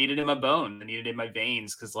 I need it in my bones. I need it in my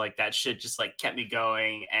veins, because like that shit just like kept me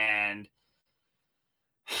going. And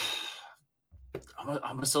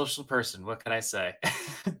I'm a social person. What can I say?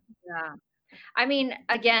 Yeah. I mean,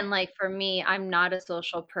 again, like for me, I'm not a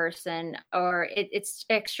social person, or it's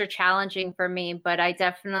extra challenging for me, but I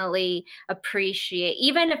definitely appreciate,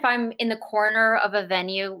 even if I'm in the corner of a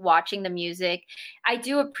venue watching the music, I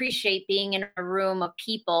do appreciate being in a room of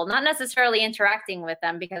people, not necessarily interacting with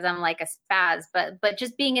them because I'm like a spaz, but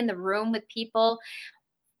just being in the room with people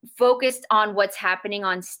focused on what's happening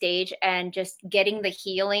on stage and just getting the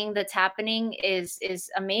healing that's happening is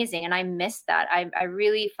amazing, and I miss that. I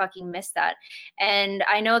really fucking miss that. And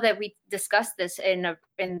I know that we discussed this in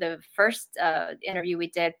the first interview we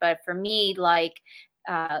did, but for me, like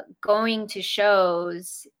going to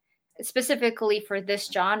shows specifically for this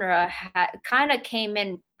genre kind of came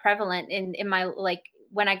in prevalent in my, like,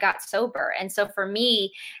 when I got sober. And so for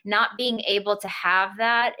me, not being able to have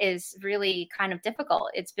that is really kind of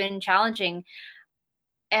difficult. It's been challenging.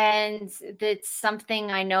 And that's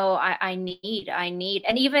something I know I need. I need,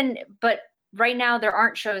 and even, but right now there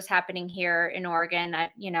aren't shows happening here in Oregon,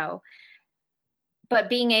 but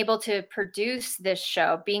being able to produce this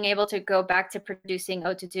show, being able to go back to producing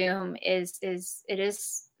Ode to Doom it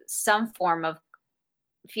is some form of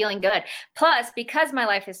feeling good. Plus, because my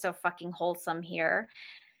life is so fucking wholesome here,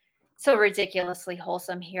 so ridiculously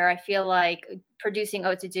wholesome here, I feel like producing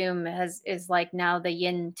Ode to Doom is like now the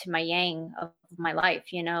yin to my yang of my life,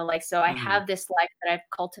 like, so I have this life that I've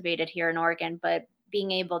cultivated here in Oregon, but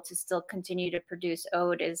being able to still continue to produce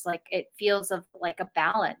Ode is like, it feels of like a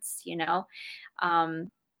balance, and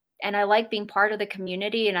I like being part of the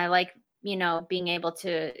community, and I like, being able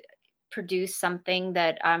to produce something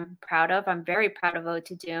that I'm proud of. I'm very proud of Ode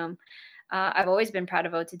to Doom. I've always been proud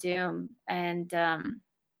of Ode to Doom, and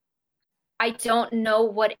I don't know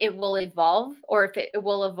what it will evolve, or if it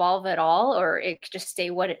will evolve at all, or it could just stay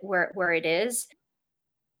where it is.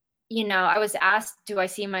 I was asked, do I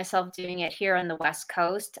see myself doing it here on the West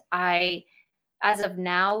Coast? As of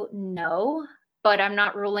now, no, but I'm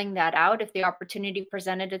not ruling that out. If the opportunity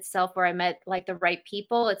presented itself where I met like the right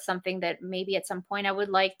people, it's something that maybe at some point I would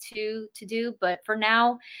like to do. But for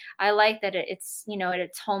now, I like that it's, at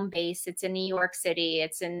its home base. It's in New York City.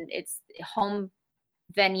 It's in its home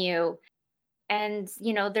venue. And,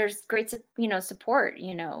 there's great, support,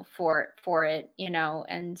 for it,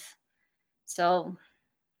 and so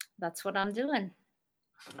that's what I'm doing.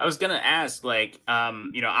 I was gonna ask, like,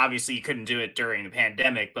 obviously you couldn't do it during the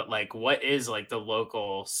pandemic, but like, what is like the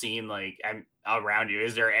local scene like around you?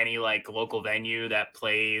 Is there any like local venue that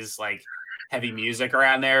plays like heavy music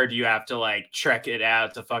around there? Or do you have to like trek it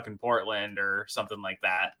out to fucking Portland or something like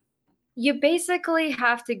that? You basically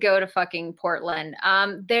have to go to fucking Portland.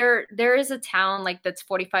 There is a town like that's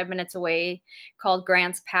 45 minutes away called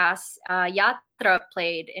Grants Pass. Yatra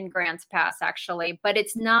played in Grants Pass actually, but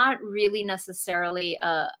it's not really necessarily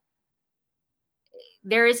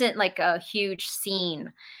there isn't like a huge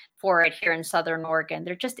scene for it here in Southern Oregon.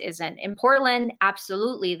 There just isn't. In Portland,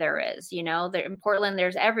 absolutely there is. There in Portland,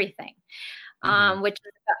 there's everything.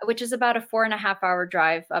 Which is about a 4.5 hour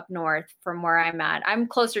drive up north from where I'm at. I'm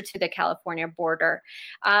closer to the California border.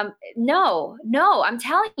 No, I'm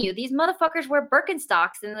telling you, these motherfuckers wear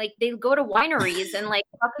Birkenstocks and like they go to wineries and like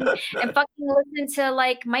fucking listen to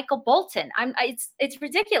like Michael Bolton. It's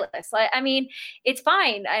ridiculous. I mean, it's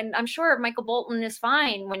fine. I'm sure Michael Bolton is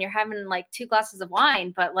fine when you're having like 2 glasses of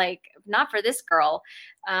wine, but like not for this girl.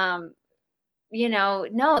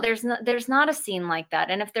 No, there's not a scene like that.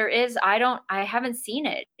 And if there is, I haven't seen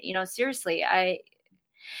it, seriously.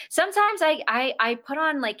 Sometimes I put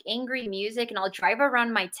on like angry music and I'll drive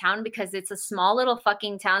around my town because it's a small little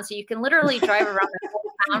fucking town. So you can literally drive around the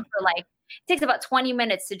whole town for like, it takes about 20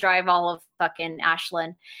 minutes to drive all of fucking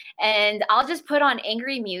Ashland. And I'll just put on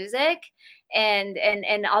angry music and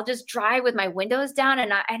I'll just drive with my windows down.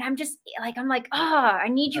 And I'm just like, I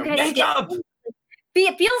need you guys to get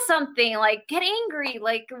feel something, like get angry,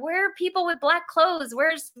 like where are people with black clothes,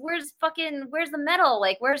 where's the metal,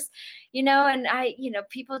 like where's and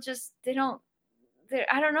people just I don't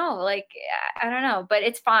know, like I don't know, but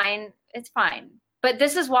it's fine, but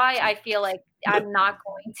this is why I feel like I'm not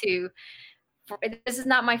going to this is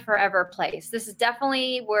not my forever place. This is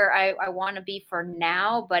definitely where I want to be for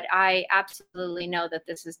now, but I absolutely know that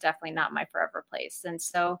this is definitely not my forever place. And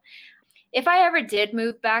so if I ever did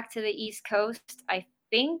move back to the East Coast, I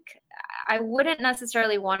think I wouldn't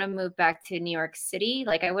necessarily want to move back to New York City.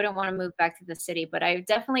 Like I wouldn't want to move back to the city, but I would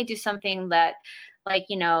definitely do something that like,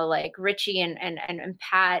 like Richie and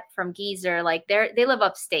Pat from Geezer, like they live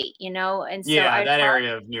upstate, and so yeah, that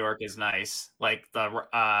area of New York is nice, like the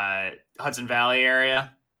Hudson Valley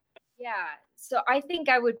area. Yeah. So I think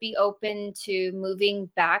I would be open to moving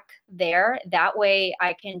back there. That way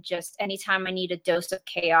I can just, anytime I need a dose of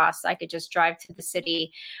chaos, I could just drive to the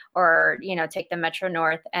city or, take the Metro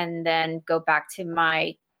North and then go back to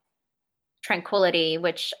my tranquility,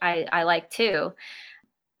 which I like too.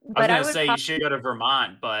 I was gonna say you should go to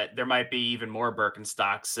Vermont, but there might be even more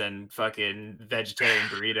Birkenstocks and fucking vegetarian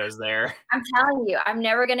burritos there. I'm telling you, I'm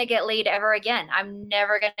never gonna get laid ever again. I'm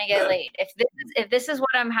never gonna get laid. If this is what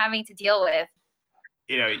I'm having to deal with.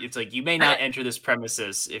 It's like you may not enter this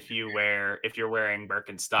premises if you're wearing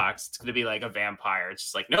Birkenstocks. It's gonna be like a vampire. It's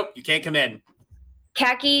just like, nope, you can't come in.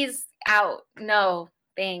 Khakis out. No,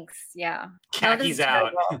 thanks. Yeah. Khakis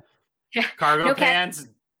out. Cargo pants,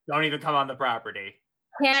 don't even come on the property.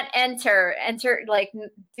 Can't enter, like,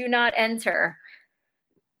 do not enter.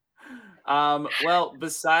 Well,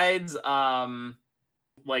 besides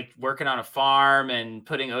like working on a farm and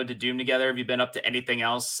putting Ode to Doom together, have you been up to anything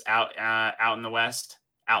else out in the West,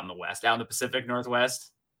 out in the Pacific Northwest?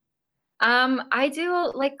 I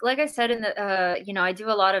do, like I said in the I do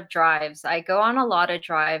a lot of drives. I go on a lot of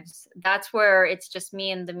drives. That's where it's just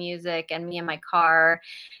me and the music and me and my car,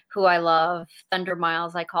 who I love. Thunder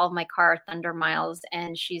Miles. I call my car Thunder Miles,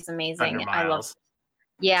 and she's amazing. Thunder Miles. I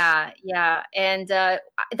love. Yeah. And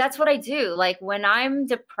that's what I do. Like when I'm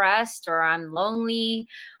depressed or I'm lonely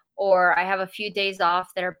or I have a few days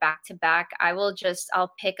off that are back to back,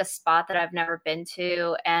 I'll pick a spot that I've never been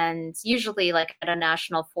to, and usually like at a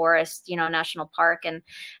national forest, national park, and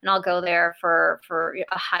I'll go there for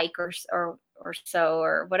a hike or so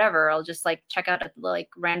or whatever. I'll just like check out a like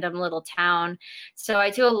random little town. So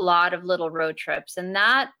I do a lot of little road trips, and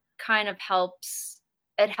that kind of helps.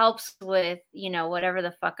 It helps with, whatever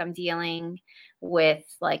the fuck I'm dealing with,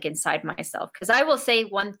 like inside myself. Cause I will say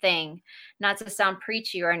one thing, not to sound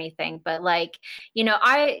preachy or anything, but like,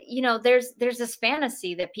 there's this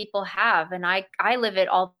fantasy that people have, and I live it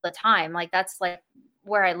all the time. Like, that's like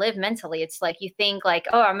where I live mentally. It's like, you think like,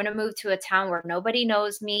 oh, I'm going to move to a town where nobody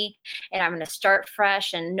knows me and I'm going to start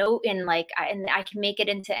fresh and I can make it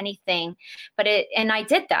into anything. And I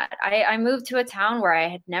did that. I moved to a town where I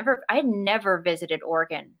had never visited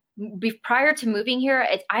Oregon. Prior to moving here,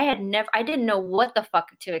 I didn't know what the fuck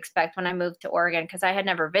to expect when I moved to Oregon, because I had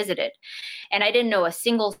never visited and I didn't know a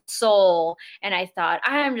single soul. And I thought,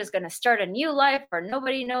 I'm just going to start a new life where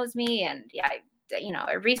nobody knows me. And yeah,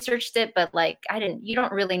 I researched it, but like, you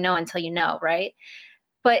don't really know until you know, right?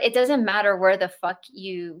 But it doesn't matter where the fuck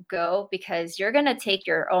you go, because you're going to take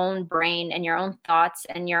your own brain and your own thoughts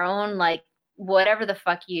and your own, like, whatever the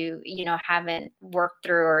fuck you haven't worked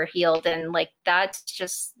through or healed. And like, that's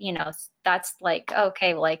just, that's like,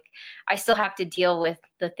 okay, like I still have to deal with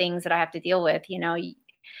the things that I have to deal with,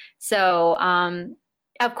 So,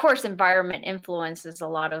 of course, environment influences a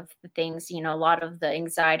lot of the things, a lot of the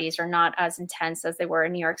anxieties are not as intense as they were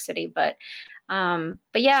in New York City, but I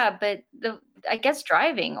guess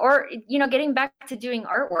driving or, getting back to doing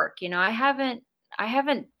artwork, I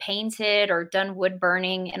haven't painted or done wood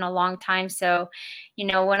burning in a long time. So,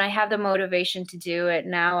 when I have the motivation to do it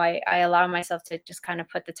now, I allow myself to just kind of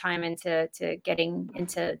put the time into getting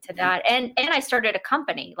into that. And I started a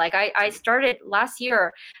company. Like I started last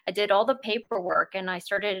year, I did all the paperwork and I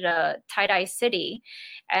started a Tie-Dye City.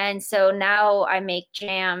 And so now I make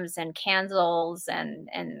jams and candles and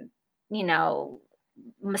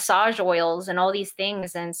massage oils and all these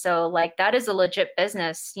things. And so like, that is a legit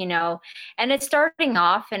business, and it's starting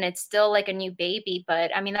off and it's still like a new baby. But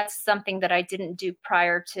I mean, that's something that I didn't do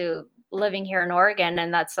prior to living here in Oregon.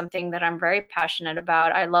 And that's something that I'm very passionate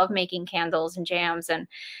about. I love making candles and jams and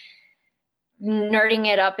nerding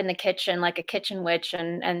it up in the kitchen, like a kitchen witch,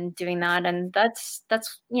 and doing that. And that's,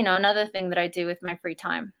 another thing that I do with my free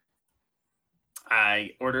time.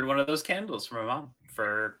 I ordered one of those candles from my mom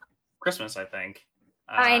for Christmas, I think.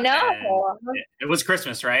 I know. It was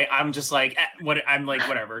Christmas, right? I'm just like,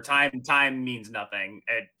 whatever. Time means nothing.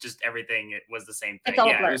 Everything. It was the same thing.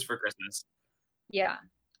 Yeah, it was for Christmas. Yeah,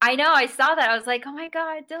 I know. I saw that. I was like, oh my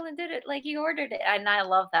God, Dylan did it. Like, he ordered it, and I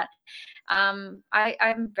love that. I'm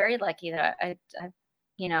very lucky that I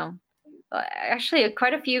actually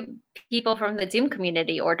quite a few people from the Doom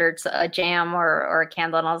community ordered a jam or a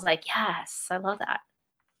candle, and I was like, yes, I love that.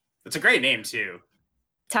 It's a great name too.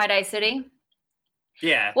 Tie-Dye City.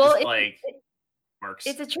 Yeah, well, works.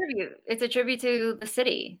 It's a tribute. It's a tribute to the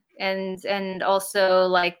city, and also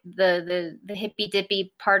like the hippy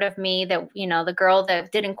dippy part of me that the girl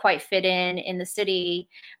that didn't quite fit in the city,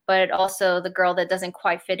 but also the girl that doesn't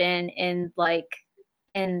quite fit in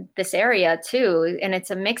this area too. And it's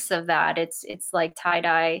a mix of that. It's like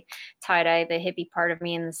tie-dye, the hippie part of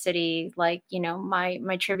me in the city, like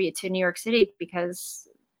my tribute to New York City, because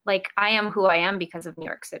like I am who I am because of New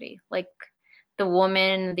York City. Like the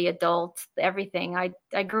woman, the adult, everything.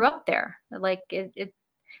 I grew up there. Like it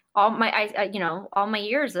all my you know, all my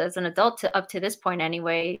years as an adult to up to this point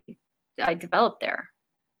anyway, I developed there.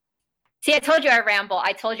 See, I told you I ramble.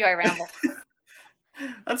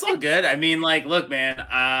 That's all good. I mean, like, look, man,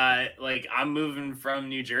 like I'm moving from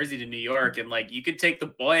New Jersey to New York, and like you could take the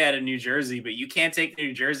boy out of New Jersey, but you can't take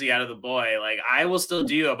New Jersey out of the boy. Like I will still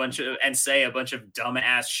do a bunch of and say a bunch of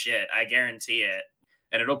dumbass shit. I guarantee it.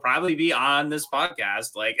 And it'll probably be on this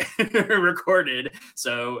podcast, like recorded.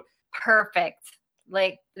 So perfect.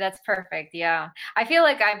 Like that's perfect. Yeah. I feel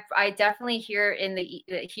like I definitely here in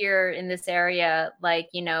this area, like,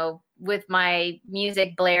 you know, with my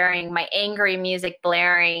music blaring, my angry music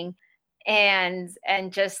blaring, and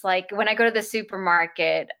just like when I go to the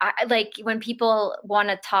supermarket, I like when people want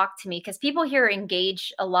to talk to me, because people here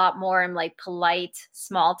engage a lot more in like polite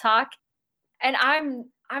small talk. And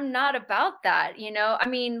I'm not about that, you know. I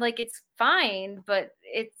mean, like it's fine, but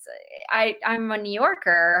I'm a New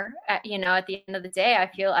Yorker. You know, at the end of the day,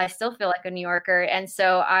 I still feel like a New Yorker, and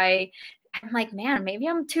so I'm like, man, maybe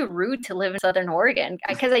I'm too rude to live in Southern Oregon,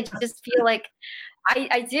 because I just feel like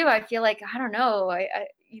I do. I feel like I don't know.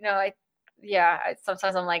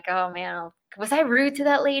 Sometimes I'm like, oh man, was I rude to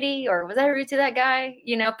that lady or was I rude to that guy?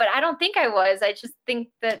 You know, but I don't think I was. I just think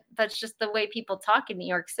that that's just the way people talk in New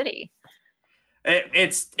York City.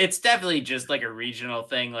 It's definitely just like a regional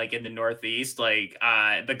thing, like in the Northeast. Like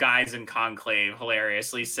the guys in Conclave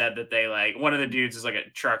hilariously said that they like one of the dudes is like a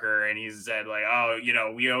trucker, and he said like, oh, you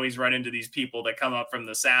know, we always run into these people that come up from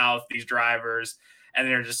the South, these drivers, and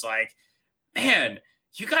they're just like, man,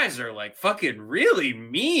 you guys are like fucking really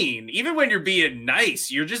mean. Even when you're being nice,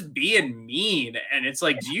 you're just being mean. And it's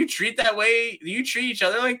like, do you treat that way? Do you treat each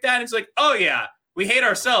other like that? And it's like, oh yeah, we hate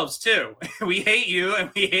ourselves too. We hate you and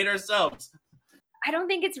we hate ourselves. I don't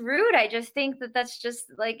think it's rude. I just think that that's just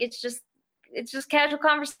like it's just casual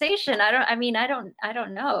conversation. I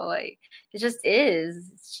don't know. Like it just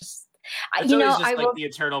is. It's just it's always just like the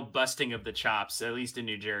eternal busting of the chops, at least in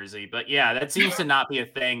New Jersey. But yeah, that seems to not be a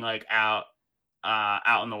thing like out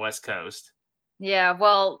on the West Coast. Yeah,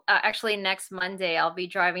 well, actually next Monday I'll be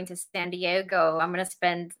driving to San Diego. I'm going to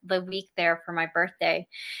spend the week there for my birthday.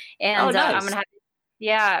 And nice. I'm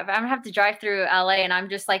gonna have to drive through LA, and I'm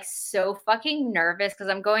just like so fucking nervous because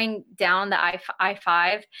I'm going down the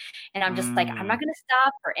I-5, and I'm just like, I'm not gonna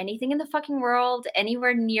stop for anything in the fucking world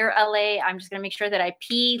anywhere near LA. I'm just gonna make sure that I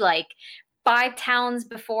pee like 5 towns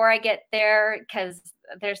before I get there, because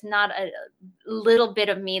there's not a little bit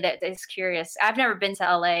of me that is curious. I've never been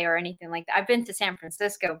to LA or anything like that. I've been to San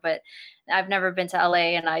Francisco, but I've never been to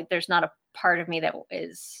LA, and there's not a part of me that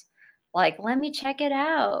is like, let me check it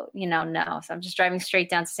out, you know. No. So I'm just driving straight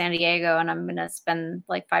down to San Diego, and I'm gonna spend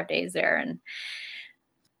like 5 days there and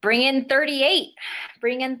bring in 38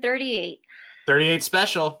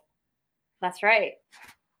 special. That's right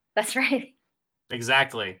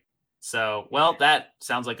Exactly. So, well, that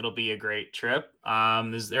sounds like it'll be a great trip.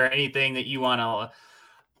 Is there anything that you want to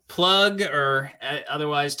plug or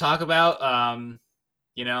otherwise talk about?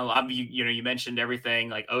 You know, you mentioned everything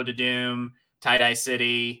like Ode to Doom, Tie Dye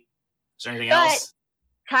City. Is there anything else?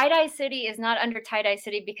 Tie Dye City is not under Tie Dye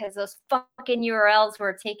City because those fucking URLs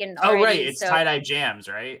were taken already. Oh, right. It's Tie Dye Jams,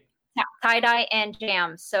 right? Yeah, Tie Dye and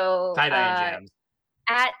Jams. So Tie Dye and Jams.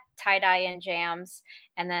 At Tie Dye and Jams,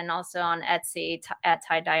 and then also on Etsy at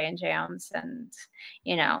Tie Dye and Jams, and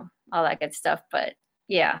you know, all that good stuff. But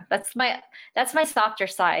yeah, that's my softer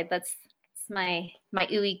side. That's my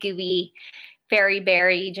ooey gooey fairy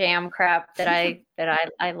berry jam crap that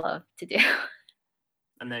I love to do.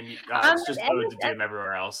 And then it's just Ode to Doom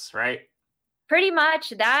everywhere else, right? Pretty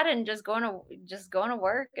much that, and just going to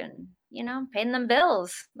work and, you know, paying them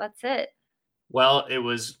bills. That's it. Well, it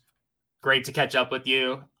was great to catch up with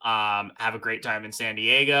you. Have a great time in San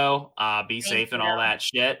Diego. Be safe and all that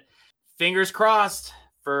shit. Fingers crossed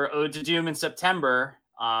for Ode to Doom in September.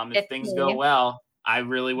 If things go well, I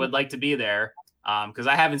really would like to be there. Because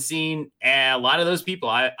I haven't seen a lot of those people.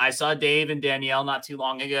 I saw Dave and Danielle not too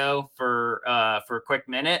long ago for a quick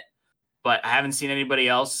minute, but I haven't seen anybody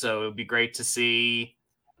else. So it would be great to see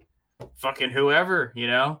fucking whoever, you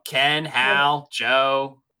know, Ken, Hal,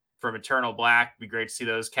 Joe from Eternal Black. It'd be great to see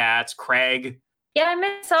those cats. Craig. Yeah, I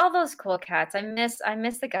miss all those cool cats. I miss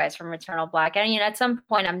the guys from Eternal Black. And, you know, at some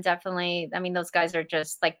point I'm definitely, I mean, those guys are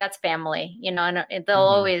just like, that's family, you know, and they'll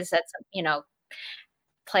always, you know,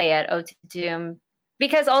 play at Ode to Doom,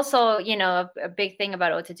 because also, you know, a big thing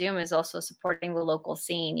about Ode to Doom is also supporting the local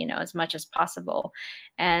scene, you know, as much as possible.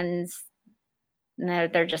 And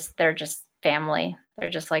they're just family. They're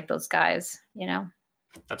just like those guys, you know.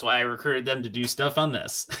 That's why I recruited them to do stuff on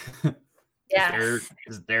this. Yes.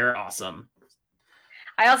 They're awesome.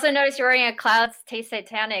 I also noticed you're wearing a Clouds Taste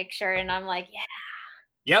Satanic shirt, and I'm like, yeah.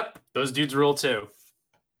 Yep, those dudes rule too.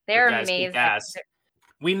 They're amazing.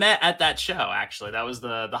 We met at that show, actually. That was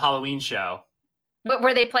the Halloween show. But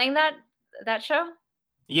were they playing that show?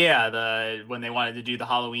 Yeah, when they wanted to do the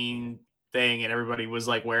Halloween thing and everybody was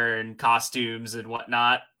like wearing costumes and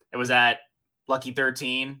whatnot. It was at Lucky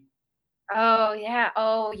 13. Oh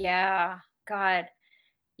yeah. God.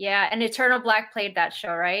 Yeah, and Eternal Black played that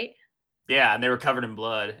show, right? Yeah, and they were covered in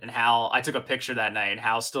blood. And Hal, I took a picture that night, and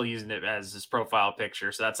Hal's still using it as his profile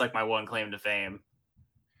picture. So that's like my one claim to fame.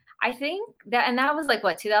 I think that was like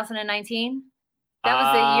what, 2019? That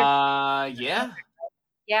was the year. Yeah.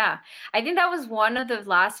 Yeah. I think that was one of the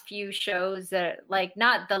last few shows that, like,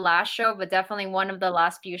 not the last show, but definitely one of the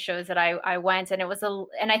last few shows that I went, and it was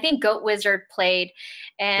and I think Goat Wizard played,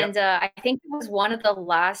 and I think it was one of the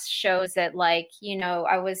last shows that, like, you know,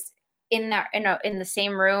 I was in the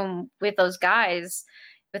same room with those guys,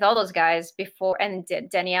 with all those guys before, and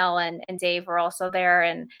Danielle and Dave were also there,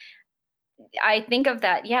 and I think of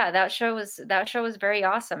that. Yeah, that show was very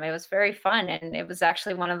awesome. It was very fun, and it was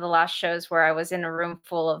actually one of the last shows where I was in a room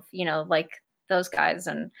full of, you know, like those guys.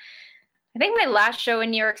 And I think my last show in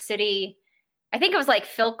New York City, I think it was like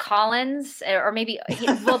Phil Collins, or maybe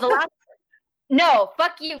well, the last. No,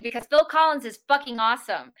 fuck you, because Phil Collins is fucking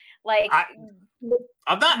awesome. Like,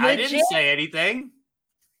 I'm not. Legit. I didn't say anything.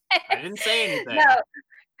 I didn't say anything.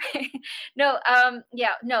 No.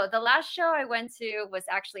 No, the last show I went to was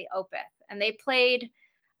actually Opeth, and they played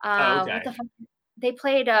what the fuck? They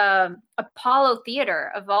played Apollo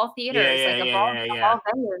Theater, of all theaters, of all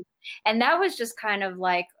venues. And that was just kind of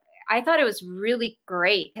like, I thought it was really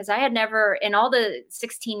great, because I had never, in all the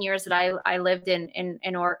 16 years that I lived in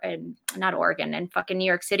not Oregon, in fucking New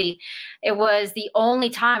York City, it was the only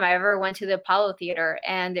time I ever went to the Apollo Theater,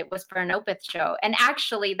 and it was for an Opeth show. And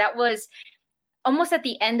actually, that was almost at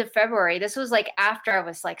the end of February. This was like after I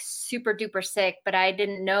was like super duper sick, but I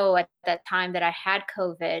didn't know at that time that I had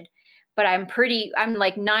COVID. But I'm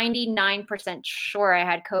like 99% sure I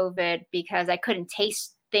had COVID, because I couldn't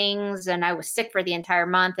taste things, and I was sick for the entire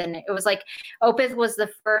month. And it was like, Opeth was the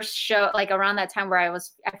first show, like around that time, where I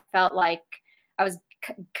felt like I was,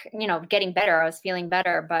 you know, getting better. I was feeling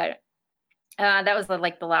better, but that was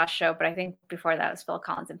like the last show. But I think before that was Phil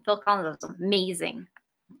Collins, and Phil Collins was amazing.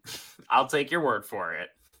 I'll take your word for it.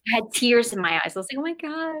 I had tears in my eyes. I was like, oh my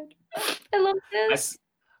God, I love this.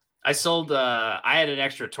 I sold, I had an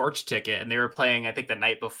extra Torch ticket, and they were playing, I think, the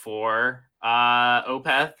night before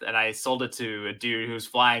Opeth, and I sold it to a dude who was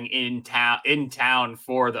flying in town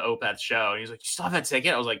for the Opeth show. And he's like, you still have that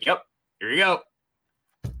ticket? I was like, yep, here you go.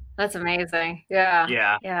 That's amazing. Yeah.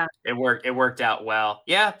 It worked out well.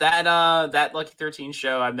 Yeah, that Lucky 13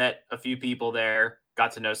 show, I met a few people there,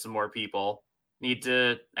 got to know some more people. I need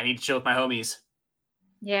to chill with my homies.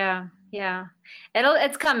 Yeah.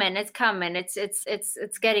 It's coming. It's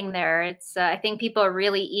getting there. It's I think people are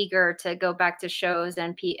really eager to go back to shows,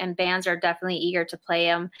 and bands are definitely eager to play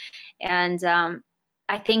them. And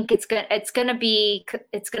I think it's gonna be great.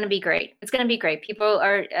 It's gonna be great. People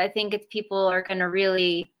are gonna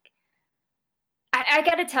really. I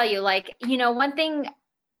got to tell you, like, you know, one thing.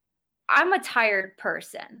 I'm a tired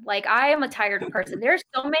person. Like, I am a tired person. There's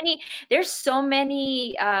so many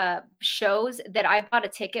shows that I bought a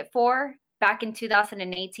ticket for back in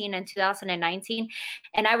 2018 and 2019,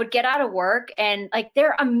 and I would get out of work, and like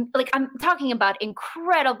I'm talking about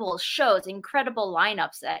incredible shows, incredible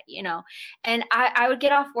lineups that, you know, and I would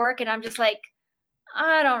get off work, and I'm just like,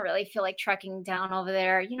 I don't really feel like trekking down over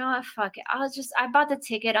there. You know what? Fuck it. I bought the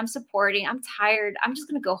ticket. I'm supporting. I'm tired. I'm just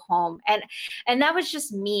going to go home. And that was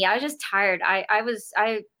just me. I was just tired. I was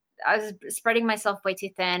spreading myself way too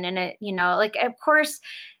thin. And it, you know, like, of course,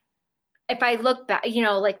 if I look back, you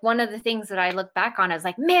know, like, one of the things that I look back on is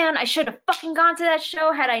like, man, I should have fucking gone to that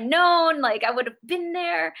show. Had I known, like, I would have been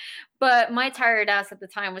there. But my tired ass at the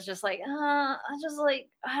time was just like, I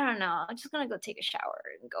don't know. I'm just going to go take a shower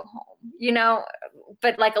and go home, you know,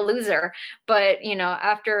 but like a loser. But, you know,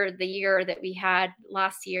 after the year that we had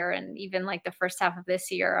last year, and even like the first half of this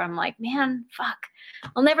year, I'm like, man, fuck,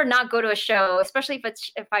 I'll never not go to a show, especially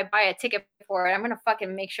if I buy a ticket for it. I'm going to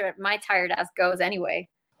fucking make sure my tired ass goes anyway.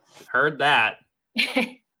 Heard that.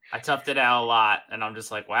 I toughed it out a lot, and I'm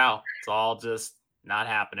just like, wow, it's all just not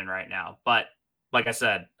happening right now. But like I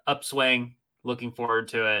said, upswing, looking forward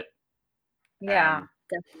to it. Yeah,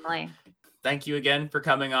 definitely. Thank you again for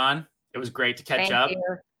coming on. It was great to catch up. You.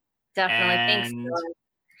 Definitely. Thanks.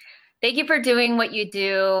 Thank you for doing what you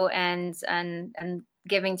do, and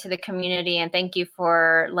giving to the community, and thank you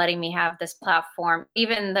for letting me have this platform,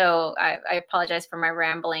 even though I apologize for my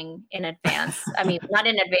rambling in advance. I mean, not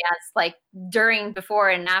in advance, like during, before,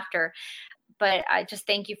 and after. But I just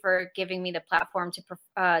thank you for giving me the platform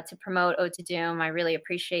to promote Ode to Doom. I really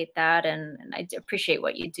appreciate that, and I appreciate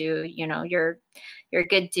what you do. You know, you're a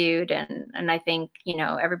good dude, and I think, you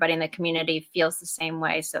know, everybody in the community feels the same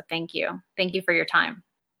way. So thank you for your time.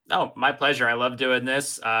 Oh, my pleasure. I love doing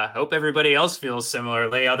this. Hope everybody else feels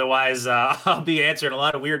similarly. Otherwise, I'll be answering a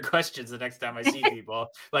lot of weird questions the next time I see people.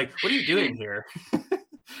 Like, what are you doing here?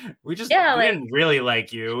 we didn't really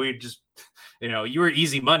like you. We just, you know, you were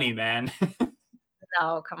easy money, man.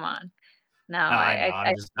 No, come on. No,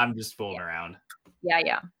 I'm just fooling around.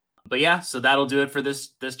 Yeah. But yeah, so that'll do it for this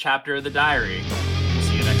chapter of the diary.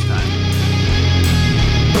 See you next time.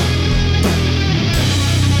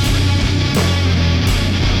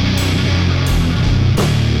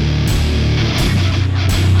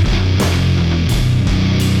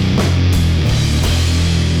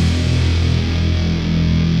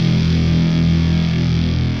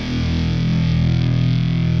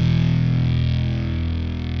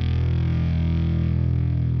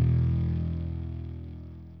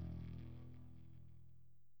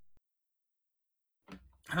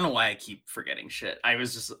 I don't know why I keep forgetting shit. I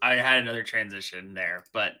had another transition there,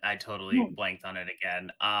 but I totally blanked on it again.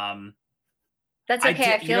 That's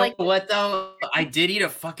okay. I feel like, what though? I did eat a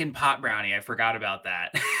fucking pot brownie. I forgot about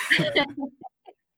that.